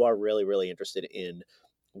 So if you are really, really interested in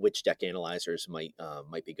which deck analyzers might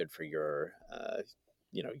be good for your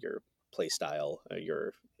your play style,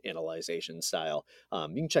 your analyzation style,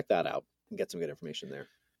 you can check that out and get some good information there.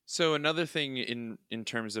 So another thing in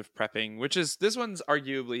terms of prepping, which is this one's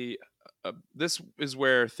arguably this is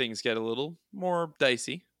where things get a little more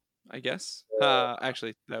dicey, I guess.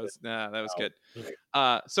 Actually, that was good.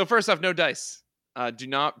 So first off, no dice. Do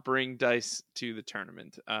not bring dice to the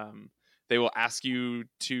tournament. They will ask you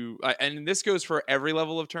to, and this goes for every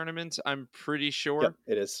level of tournament. I'm pretty Yep, sure.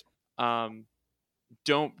 it is. Um,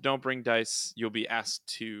 don't bring dice. You'll be asked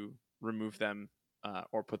to remove them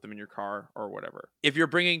or put them in your car or whatever. If you're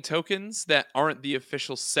bringing tokens that aren't the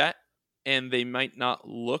official set and they might not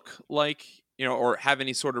look like or have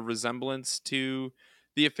any sort of resemblance to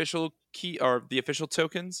the official key or the official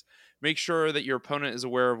tokens, make sure that your opponent is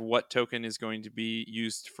aware of what token is going to be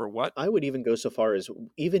used for what. I would even go so far as,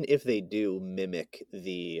 even if they do mimic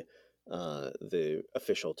the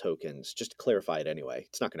official tokens, just clarify it anyway.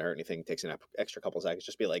 It's not going to hurt anything. It takes an extra couple seconds.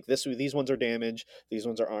 Just be like, these ones are damage, these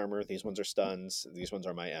ones are armor, these ones are stuns, these ones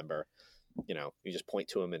are my ember. You just point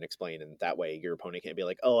to them and explain, and that way your opponent can't be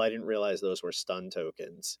like, oh, I didn't realize those were stun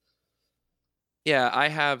tokens. Yeah, I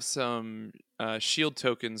have some shield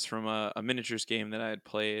tokens from a miniatures game that I had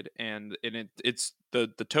played, and it's the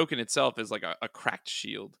token itself is like a cracked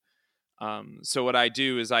shield. So what I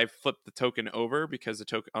do is I flip the token over because the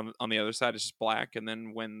token on the other side is just black, and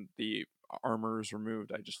then when the armor is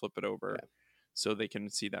removed, I just flip it over Yeah. so they can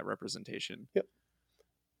see that representation. Yep.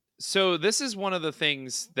 So this is one of the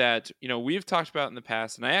things that we've talked about in the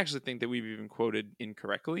past, and I actually think that we've even quoted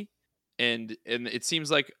incorrectly. And it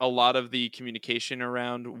seems like a lot of the communication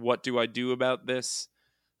around what do I do about this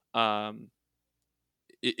um,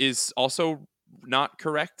 is also not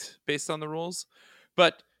correct based on the rules.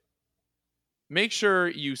 But make sure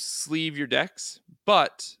you sleeve your decks.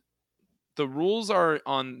 But the rules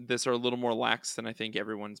on this are a little more lax than I think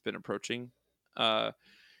everyone's been approaching.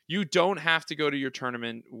 You don't have to go to your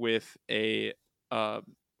tournament uh,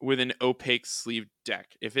 with an opaque sleeve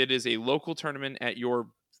deck. If it is a local tournament at your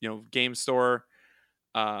game store,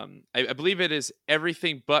 I believe it is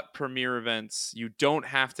everything but premier events. You don't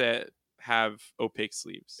have to have opaque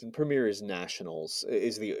sleeves. And Premier is Nationals,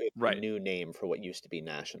 is the Right. new name for what used to be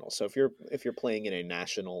Nationals. So if you're playing in a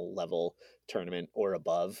national level tournament or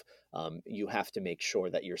above, you have to make sure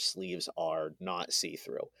that your sleeves are not see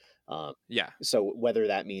through. Um, Yeah. so whether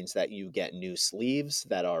that means that you get new sleeves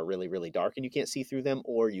that are really, really dark and you can't see through them,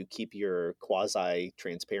 or you keep your quasi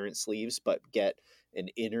transparent sleeves but get an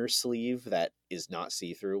inner sleeve that is not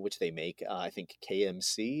see through, which they make. I think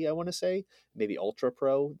KMC, I want to say, maybe Ultra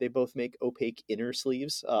Pro, they both make opaque inner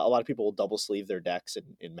sleeves. A lot of people will double sleeve their decks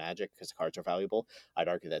in Magic because the cards are valuable. I'd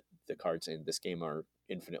argue that the cards in this game are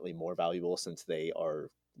infinitely more valuable since they are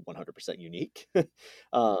 100% unique.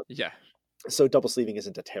 uh, Yeah. so double sleeving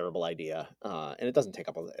isn't a terrible idea, and it doesn't take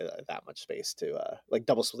up that much space to like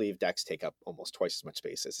double sleeve decks take up almost twice as much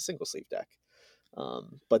space as a single sleeve deck.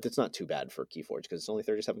 But it's not too bad for Keyforge because it's only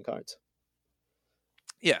 37 cards.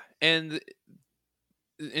 Yeah. And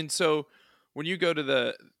so when you go to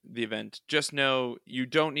the event, just know you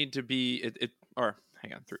don't need to be it or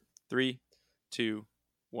hang on, 3, 2,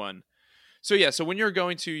 1. So yeah, so when you're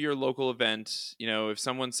going to your local event, if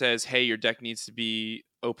someone says, "Hey, your deck needs to be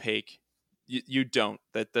opaque," you don't.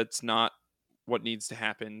 That's not what needs to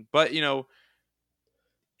happen. But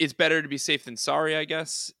it's better to be safe than sorry, I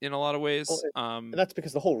guess, in a lot of Well, ways. and that's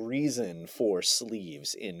because the whole reason for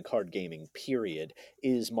sleeves in card gaming, period,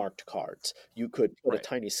 is marked cards. You could put a Right,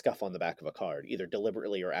 tiny scuff on the back of a card, either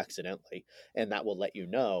deliberately or accidentally, and that will let you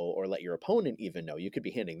know, or let your opponent even know. You could be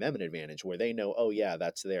handing them an advantage where they know, oh yeah,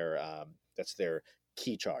 that's their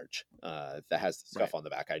key charge that has the right, scuff on the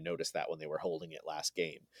back. I noticed that when they were holding it last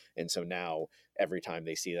game, and so now every time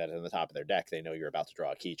they see that on the top of their deck, they know you're about to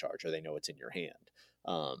draw a key charge, or they know it's in your hand.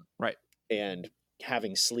 Um, right. and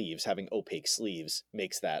having opaque sleeves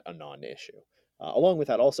makes that a non-issue. Along with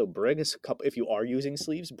that, also bring a couple. If you are using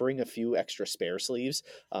sleeves, bring a few extra spare sleeves.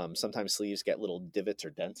 Sometimes sleeves get little divots or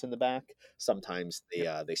dents in the back. Sometimes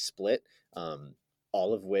Yep. they split,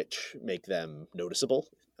 all of which make them noticeable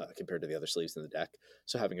compared to the other sleeves in the deck.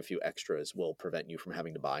 So having a few extras will prevent you from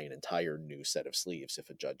having to buy an entire new set of sleeves if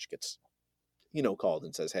a judge gets called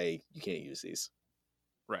and says, "Hey, you can't use these."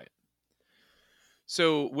 Right.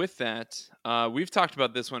 So with that, we've talked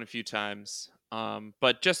about this one a few times,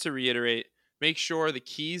 but just to reiterate, make sure the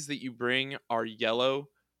keys that you bring are yellow,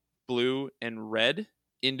 blue, and red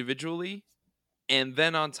individually. And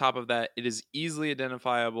then on top of that, it is easily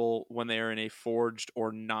identifiable when they are in a forged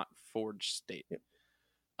or not forged state. Yep.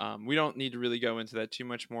 We don't need to really go into that too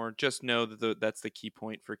much more. Just know that that's the key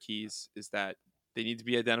point for keys is that they need to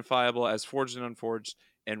be identifiable as forged and unforged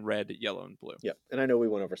and red, yellow, and blue. Yep, and I know we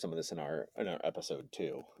went over some of this in our episode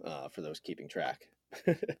too, for those keeping track.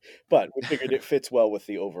 But we figured it fits well with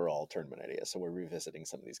the overall tournament idea, so we're revisiting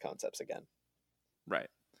some of these concepts again. Right.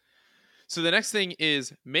 So the next thing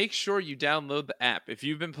is make sure you download the app. If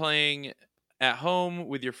you've been playing at home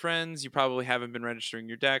with your friends, you probably haven't been registering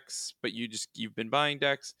your decks, but you've been buying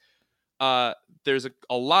decks. There's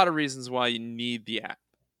a lot of reasons why you need the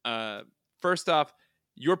app. First off,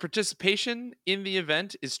 your participation in the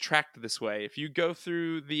event is tracked this way. If you go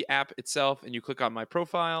through the app itself and you click on my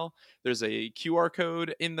profile, there's a QR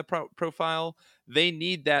code in the profile. They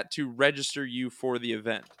need that to register you for the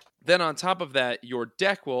event. Then on top of that, your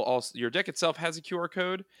deck itself has a QR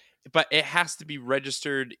code, but it has to be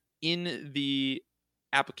registered in the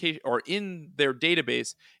application or in their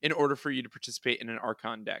database in order for you to participate in an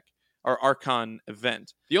Archon deck or Archon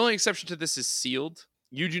event. The only exception to this is sealed.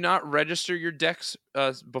 You do not register your decks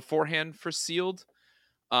beforehand for sealed.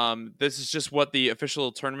 This is just what the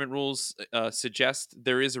official tournament rules suggest.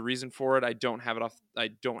 There is a reason for it. I don't have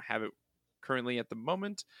it currently at the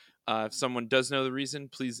moment. If someone does know the reason,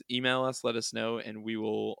 please email us, let us know, and we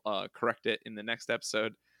will correct it in the next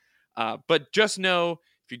episode. But just know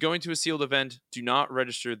if you're going to a sealed event, do not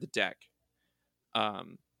register the deck.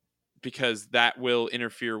 Because that will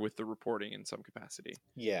interfere with the reporting in some capacity.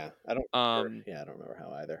 Yeah, I don't remember. Um, Yeah, I don't remember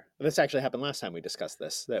how either. This actually happened last time we discussed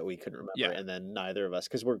this, that we couldn't remember, yeah, and then neither of us,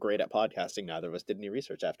 because we're great at podcasting, neither of us did any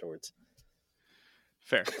research afterwards.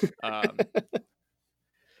 fair. And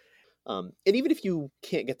even if you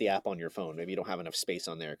can't get the app on your phone, maybe you don't have enough space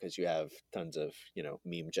on there because you have tons of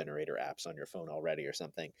meme generator apps on your phone already or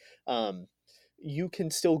something. You can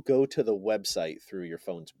still go to the website through your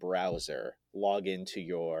phone's browser, log into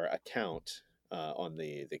your account on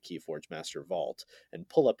the Keyforge Master Vault, and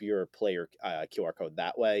pull up your player QR code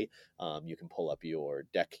that way. You can pull up your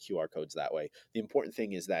deck QR codes that way. The important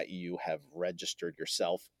thing is that you have registered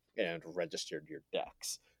yourself and registered your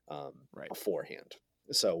decks Right. beforehand.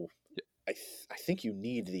 So I think you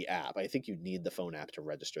need the app. I think you need the phone app to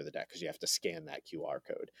register the deck because you have to scan that QR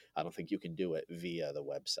code. I don't think you can do it via the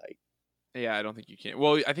website. Yeah, I don't think you can.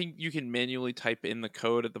 Well, I think you can manually type in the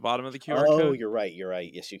code at the bottom of the QR Oh, code. you're right. You're right.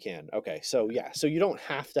 Yes, you can. Okay. So, yeah. So, you don't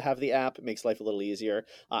have to have the app. It makes life a little easier.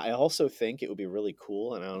 I also think it would be really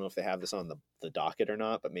cool. And I don't know if they have this on the docket or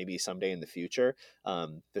not, but maybe someday in the future,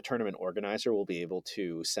 the tournament organizer will be able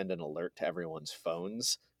to send an alert to everyone's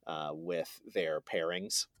phones with their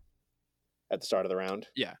pairings at the start of the round.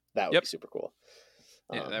 Yeah. That would be Yep. super cool.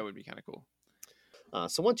 Yeah, that would be kind of cool.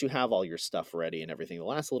 So once you have all your stuff ready and everything, the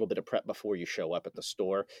last little bit of prep before you show up at the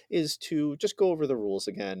store is to just go over the rules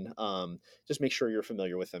again. Just make sure you're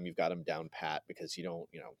familiar with them. You've got them down pat because you don't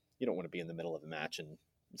want to be in the middle of a match and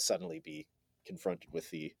suddenly be confronted with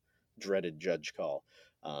the dreaded judge call.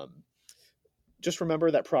 Just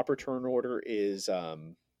remember that proper turn order is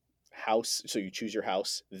house. So you choose your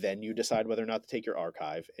house, then you decide whether or not to take your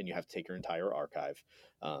archive, and you have to take your entire archive,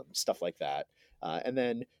 stuff like that. And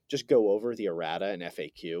then just go over the errata and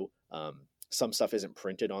FAQ. Some stuff isn't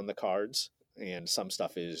printed on the cards, and some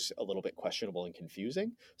stuff is a little bit questionable and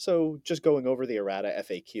confusing. So just going over the errata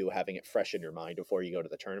FAQ, having it fresh in your mind before you go to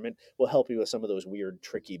the tournament, will help you with some of those weird,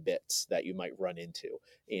 tricky bits that you might run into,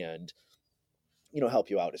 and help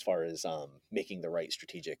you out as far as making the right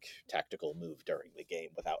strategic tactical move during the game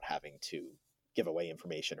without having to give away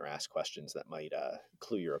information or ask questions that might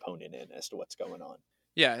clue your opponent in as to what's going on.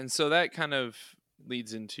 Yeah, and so that kind of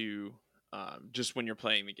leads into just when you're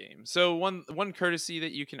playing the game. So one courtesy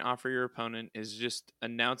that you can offer your opponent is just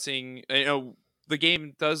announcing. The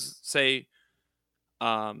game does say,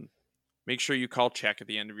 make sure you call check at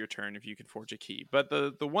the end of your turn if you can forge a key. But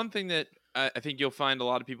the one thing that I think you'll find a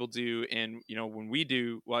lot of people do, and when we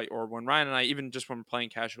do, or when Ryan and I, even just when we're playing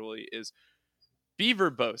casually, is be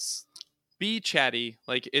verbose, be chatty.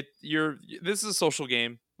 Like this is a social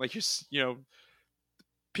game. Like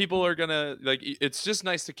people are gonna it's just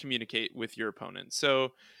nice to communicate with your opponent.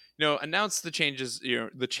 So announce the changes,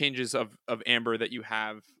 the changes of amber that you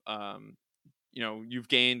have, you've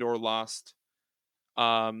gained or lost,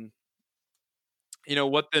 um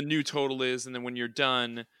what the new total is, and then when you're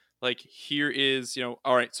done, like, here is,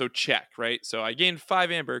 all right, so check, right? So I gained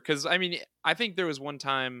 5 amber, because I think there was one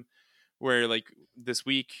time where, like, this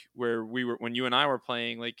week, where when you and I were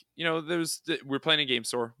playing, like, we're playing a game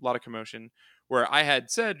store, a lot of commotion, where I had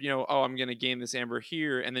said, oh, I'm gonna gain this amber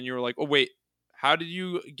here, and then you were like, oh wait, how did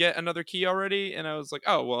you get another key already? And I was like,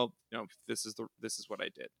 oh well, this is what I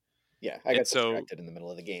did. Yeah, I And got so distracted in the middle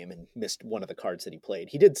of the game and missed one of the cards that he played.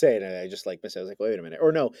 He did say it, and I just missed it. I was like, wait a minute.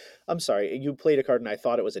 Or no, I'm sorry. You played a card, and I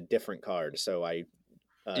thought it was a different card, so I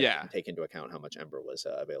yeah, didn't take into account how much Ember was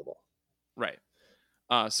available. right.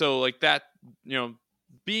 So like that,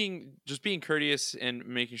 being courteous and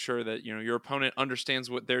making sure that your opponent understands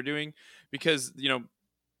what they're doing, because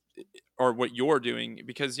or what you're doing,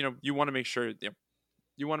 because you want to make sure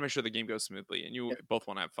the game goes smoothly, and you Yeah. both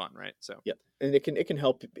want to have fun, right? So Yeah, and it can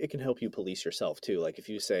help you police yourself too. Like if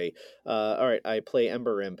you say, "All right, I play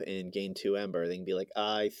Ember Imp and gain 2 Ember," they can be like,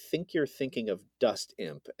 "I think you're thinking of Dust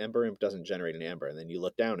Imp. Ember Imp doesn't generate an Ember." And then you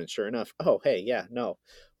look down, and sure enough, oh hey, yeah, no,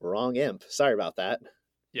 wrong imp. Sorry about that.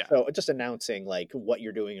 yeah, So just announcing like what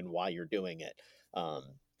you're doing and why you're doing it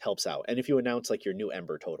helps out. And if you announce like your new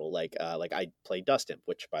Ember total, like I play Dust Imp,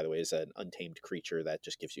 which by the way is an untamed creature that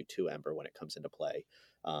just gives you 2 Ember when it comes into play.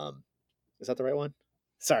 Um, is that the right one?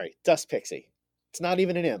 Sorry, Dust Pixie. It's not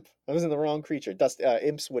even an imp. I was in the wrong creature. Dust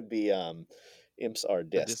imps would be imps are the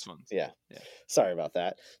dis dist. ones, Yeah. yeah, Sorry about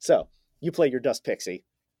that. So you play your Dust Pixie.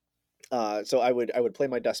 So I would play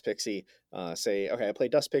my Dust Pixie. Say okay, I play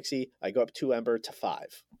Dust Pixie. I go up 2 Ember to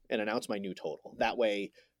 5 and announce my new total. That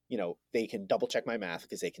way, they can double check my math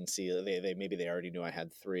because they can see they maybe they already knew I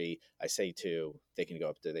had 3. I say 2, they can go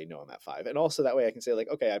up to they know I'm at 5, and also that way I can say like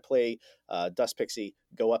okay, I play Dust Pixie,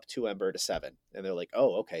 go up 2 Ember to 7, and they're like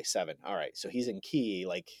oh okay 7, all right, so he's in key,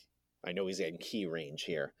 like I know he's in key range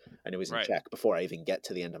here. I know he's in right, check before I even get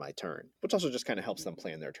to the end of my turn, which also just kind of helps them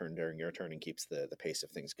plan their turn during your turn and keeps the pace of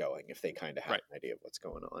things going if they kind of have right, an idea of what's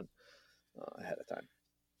going on ahead of time.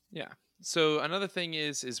 yeah. So another thing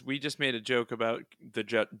is we just made a joke about the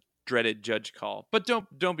dreaded judge call, but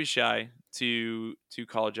don't be shy to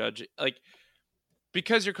call a judge. Like,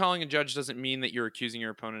 because you're calling a judge doesn't mean that you're accusing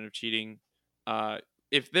your opponent of cheating. Uh,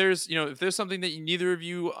 if there's something that neither of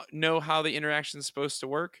you know how the interaction is supposed to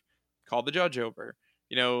work, call the judge over.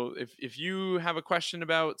 If you have a question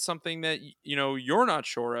about something that you're not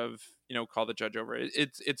sure of, call the judge over.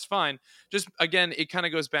 It's fine. Just again, it kind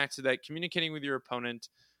of goes back to that communicating with your opponent,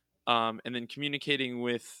 and then communicating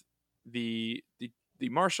with the the the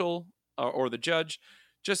marshal, or the judge,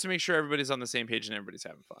 just to make sure everybody's on the same page and everybody's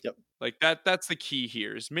having fun. Yep. Like that's the key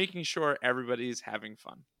here, is making sure everybody's having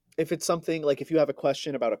fun. If it's something like if you have a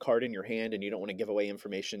question about a card in your hand and you don't want to give away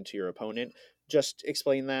information to your opponent, just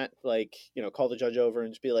explain that. Like, call the judge over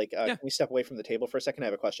and just be like, Yeah. "Can we step away from the table for a second? I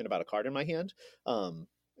have a question about a card in my hand."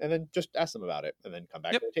 And then just ask them about it, and then come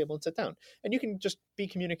back Yep. to the table and sit down. And you can just be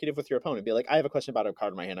communicative with your opponent. Be like, "I have a question about a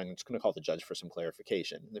card in my hand. I'm just going to call the judge for some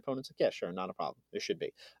clarification." And the opponent's like, "Yeah, sure, not a problem. There should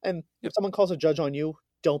be." And if Yep. someone calls a judge on you,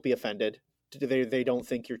 don't be offended. They don't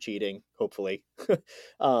think you're cheating. Hopefully, Yeah.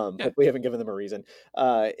 hopefully, haven't given them a reason,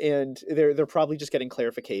 and they're probably just getting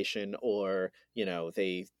clarification, or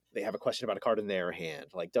they have a question about a card in their hand.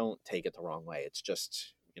 Like, don't take it the wrong way. It's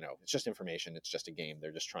just it's just information. It's just a game.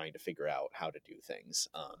 They're just trying to figure out how to do things.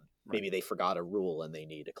 Right. Maybe they forgot a rule and they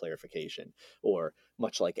need a clarification, or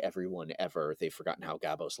much like everyone ever, they've forgotten how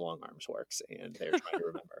Gabos Long Arms works and they're trying to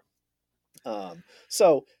remember.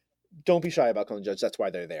 So don't be shy about calling the judge. That's why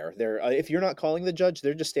they're there. They're if you're not calling the judge,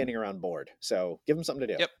 they're just standing around bored. So give them something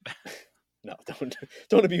to do. Yep. No,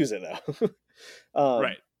 don't abuse it though. um,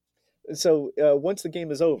 Right. so once the game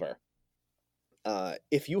is over,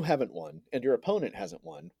 If you haven't won and your opponent hasn't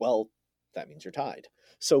won, well, that means you're tied.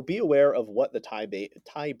 So be aware of what the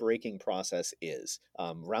tie breaking process is.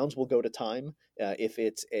 Rounds will go to time. If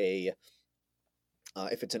it's an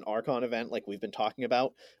Archon event like we've been talking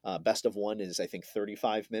about, best of one is I think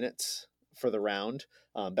 35 minutes for the round.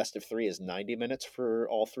 Best of three is 90 minutes for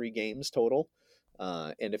all three games total.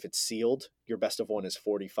 And if it's sealed, your best of one is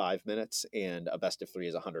 45 minutes, and a best of three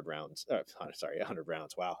is 100 rounds. Sorry, 100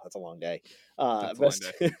 rounds. Wow, that's a long day. That's a long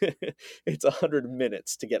day. It's 100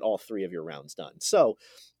 minutes to get all three of your rounds done. So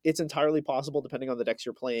it's entirely possible, depending on the decks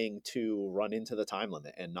you're playing, to run into the time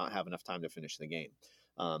limit and not have enough time to finish the game.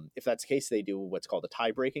 If that's the case, they do what's called a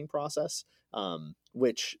tie-breaking process,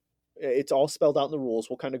 which it's all spelled out in the rules.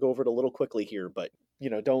 We'll kind of go over it a little quickly here, but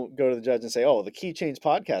don't go to the judge and say, "Oh, the Key Change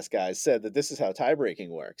podcast guys said that this is how tie-breaking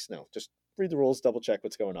works." No, just read the rules, double check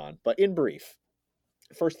what's going on. But in brief,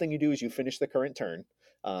 first thing you do is you finish the current turn.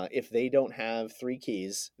 If they don't have 3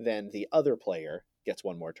 keys, then the other player gets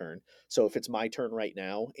one more turn. So if it's my turn right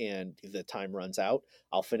now and the time runs out,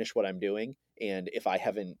 I'll finish what I'm doing. And if I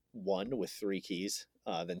haven't won with 3 keys,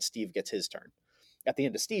 then Steve gets his turn. At the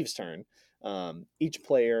end of Steve's turn, each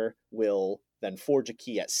player will then forge a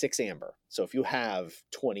key at 6 amber. So if you have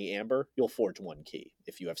 20 amber, you'll forge 1 key.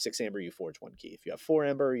 If you have 6 amber, you forge 1 key. If you have 4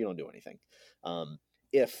 amber, you don't do anything.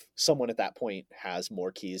 If someone at that point has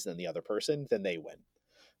more keys than the other person, then they win.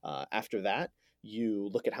 After that, you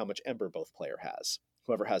look at how much ember both player has.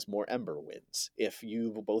 Whoever has more ember wins. If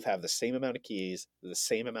you both have the same amount of keys, the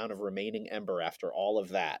same amount of remaining ember after all of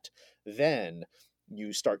that, then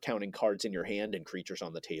you start counting cards in your hand and creatures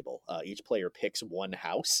on the table. Each player picks one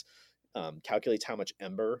house, calculates how much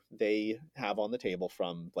ember they have on the table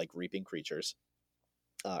from like reaping creatures.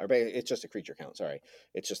 It's just a creature count, sorry.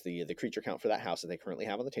 It's just the creature count for that house that they currently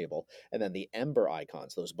have on the table. And then the ember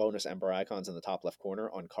icons, those bonus ember icons in the top left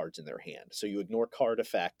corner on cards in their hand. So you ignore card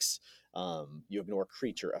effects, you ignore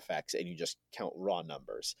creature effects, and you just count raw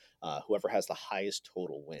numbers. Whoever has the highest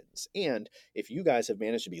total wins. And if you guys have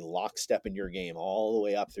managed to be lockstep in your game all the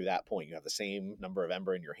way up through that point, you have the same number of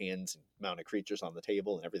ember in your hands, and amount of creatures on the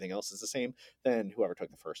table, and everything else is the same, then whoever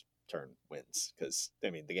took the first turn wins. Because,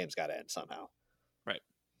 the game's got to end somehow. Right.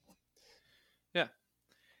 Yeah.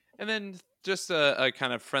 And then just a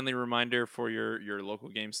kind of friendly reminder for your local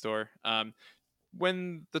game store.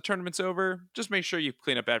 When the tournament's over, just make sure you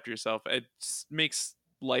clean up after yourself. It makes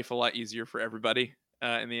life a lot easier for everybody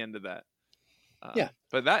in the end of that. Yeah.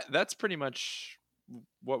 But that's pretty much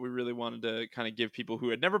what we really wanted to kind of give people who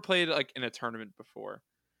had never played like in a tournament before.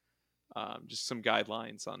 Just some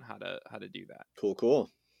guidelines on how to do that.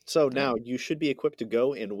 Cool. So now you should be equipped to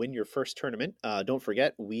go and win your first tournament. Don't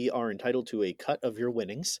forget, we are entitled to a cut of your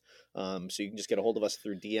winnings. So you can just get a hold of us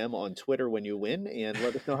through DM on Twitter when you win and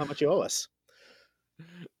let us know how much you owe us.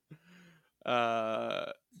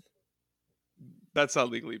 That's not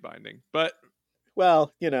legally binding, but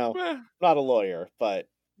well, not a lawyer, but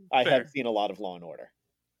I fair. have seen a lot of Law and Order.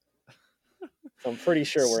 So I'm pretty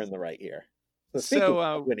sure we're in the right here. So speaking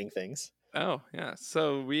of winning things. Oh yeah,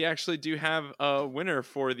 so we actually do have a winner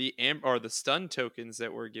for the the stun tokens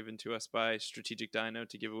that were given to us by Strategic Dino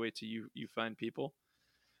to give away to you fine people.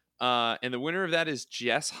 And the winner of that is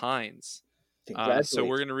Jess Hines. So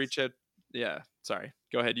we're gonna reach out. Yeah, sorry.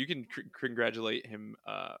 Go ahead. You can congratulate him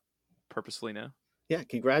purposefully now. Yeah,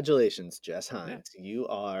 congratulations, Jess Hines. Yeah. You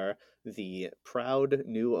are the proud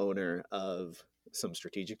new owner of some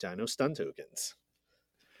Strategic Dino stun tokens.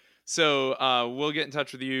 So we'll get in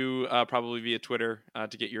touch with you probably via Twitter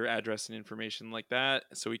to get your address and information like that,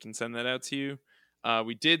 so we can send that out to you.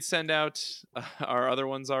 We did send out our other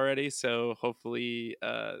ones already, so hopefully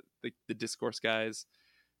the Discourse guys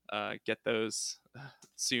get those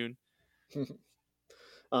soon.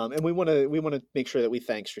 And we want to make sure that we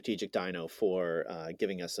thank Strategic Dino for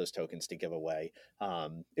giving us those tokens to give away.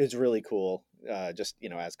 It was really cool, just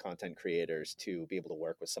as content creators, to be able to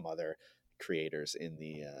work with some other creators in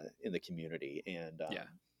the community and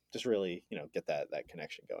just really get that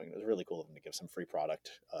connection going. It was really cool of them to give some free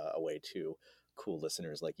product away to cool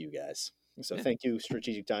listeners like you guys. So thank you,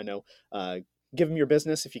 Strategic Dino. Give them your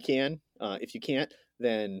business if you can. If you can't,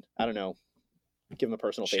 then I don't know, give them a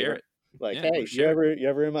personal favor. It. Like, hey, you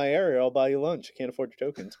ever in my area, I'll buy you lunch. I can't afford your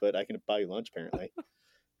tokens, but I can buy you lunch apparently.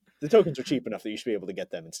 The tokens are cheap enough that you should be able to get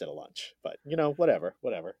them instead of lunch. But whatever.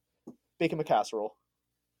 Bake him a casserole.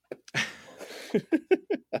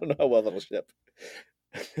 I don't know how well that'll ship.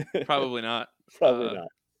 Probably not. Probably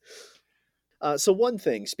not. So one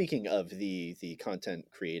thing, speaking of the content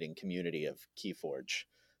creating community of Keyforge,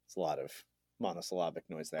 it's a lot of monosyllabic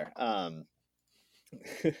noise there.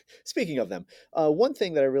 Speaking of them, one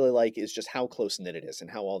thing that I really like is just how close knit it is and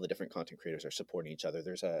how all the different content creators are supporting each other.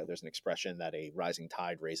 There's an expression that a rising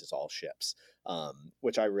tide raises all ships,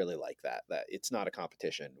 which I really like. That it's not a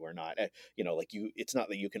competition. We're not, like you. It's not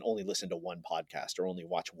that you can only listen to one podcast or only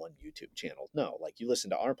watch one YouTube channel. No, like you listen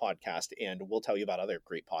to our podcast, and we'll tell you about other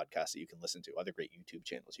great podcasts that you can listen to, other great YouTube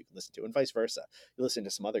channels you can listen to, and vice versa. You listen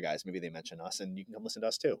to some other guys, maybe they mention us, and you can come listen to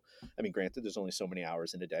us too. I mean, granted, there's only so many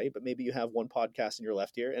hours in a day, but maybe you have one podcast in your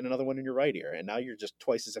left ear and another one in your right ear, and now you're just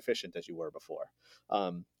twice as efficient as you were before.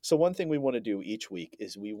 So one thing we want to do each week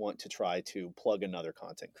is we want to try to plug another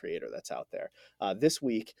content creator that's out there. This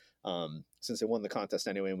week, since they won the contest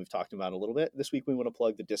anyway, and we've talked about it a little bit, this week we want to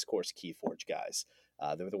plug the Discourse Keyforge guys.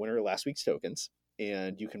 They were the winner of last week's tokens,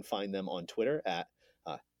 and you can find them on Twitter at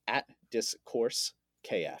Discourse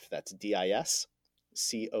KF. That's DISCOURSE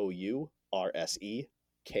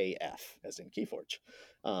KF, as in Keyforge.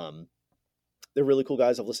 They're really cool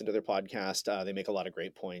guys. I've listened to their podcast. They make a lot of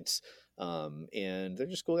great points, and they're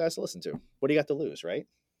just cool guys to listen to. What do you got to lose, right?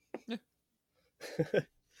 Yeah.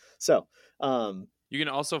 So, you can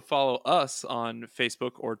also follow us on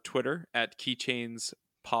Facebook or Twitter at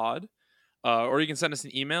KeychainsPod. Or you can send us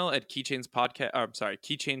an email at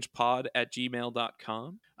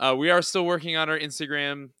keychangepod@gmail.com. We are still working on our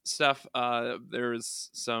Instagram stuff. There's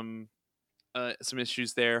some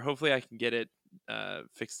issues there. Hopefully I can get it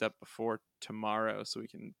fixed up before tomorrow so we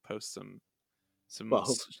can post some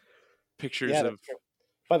pictures of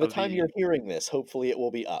by the time you're hearing this, hopefully it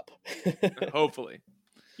will be up. Hopefully.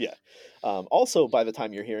 Yeah. Also, by the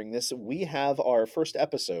time you're hearing this, we have our first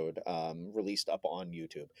episode released up on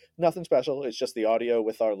YouTube. Nothing special. It's just the audio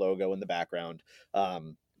with our logo in the background.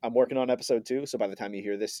 I'm working on episode 2, so by the time you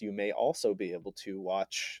hear this, you may also be able to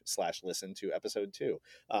watch/listen to episode 2.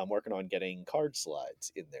 I'm working on getting card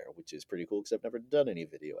slides in there, which is pretty cool because I've never done any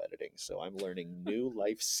video editing, so I'm learning new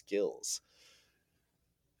life skills.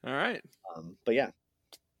 All right. But yeah.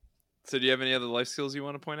 So do you have any other life skills you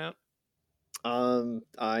want to point out? No,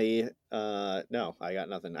 I got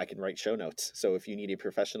nothing. I can write show notes. So if you need a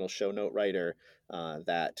professional show note writer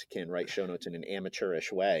that can write show notes in an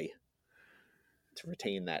amateurish way to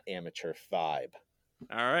retain that amateur vibe,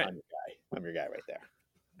 all right, I'm your guy right there.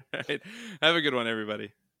 All right. Have a good one,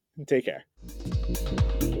 everybody. Take care.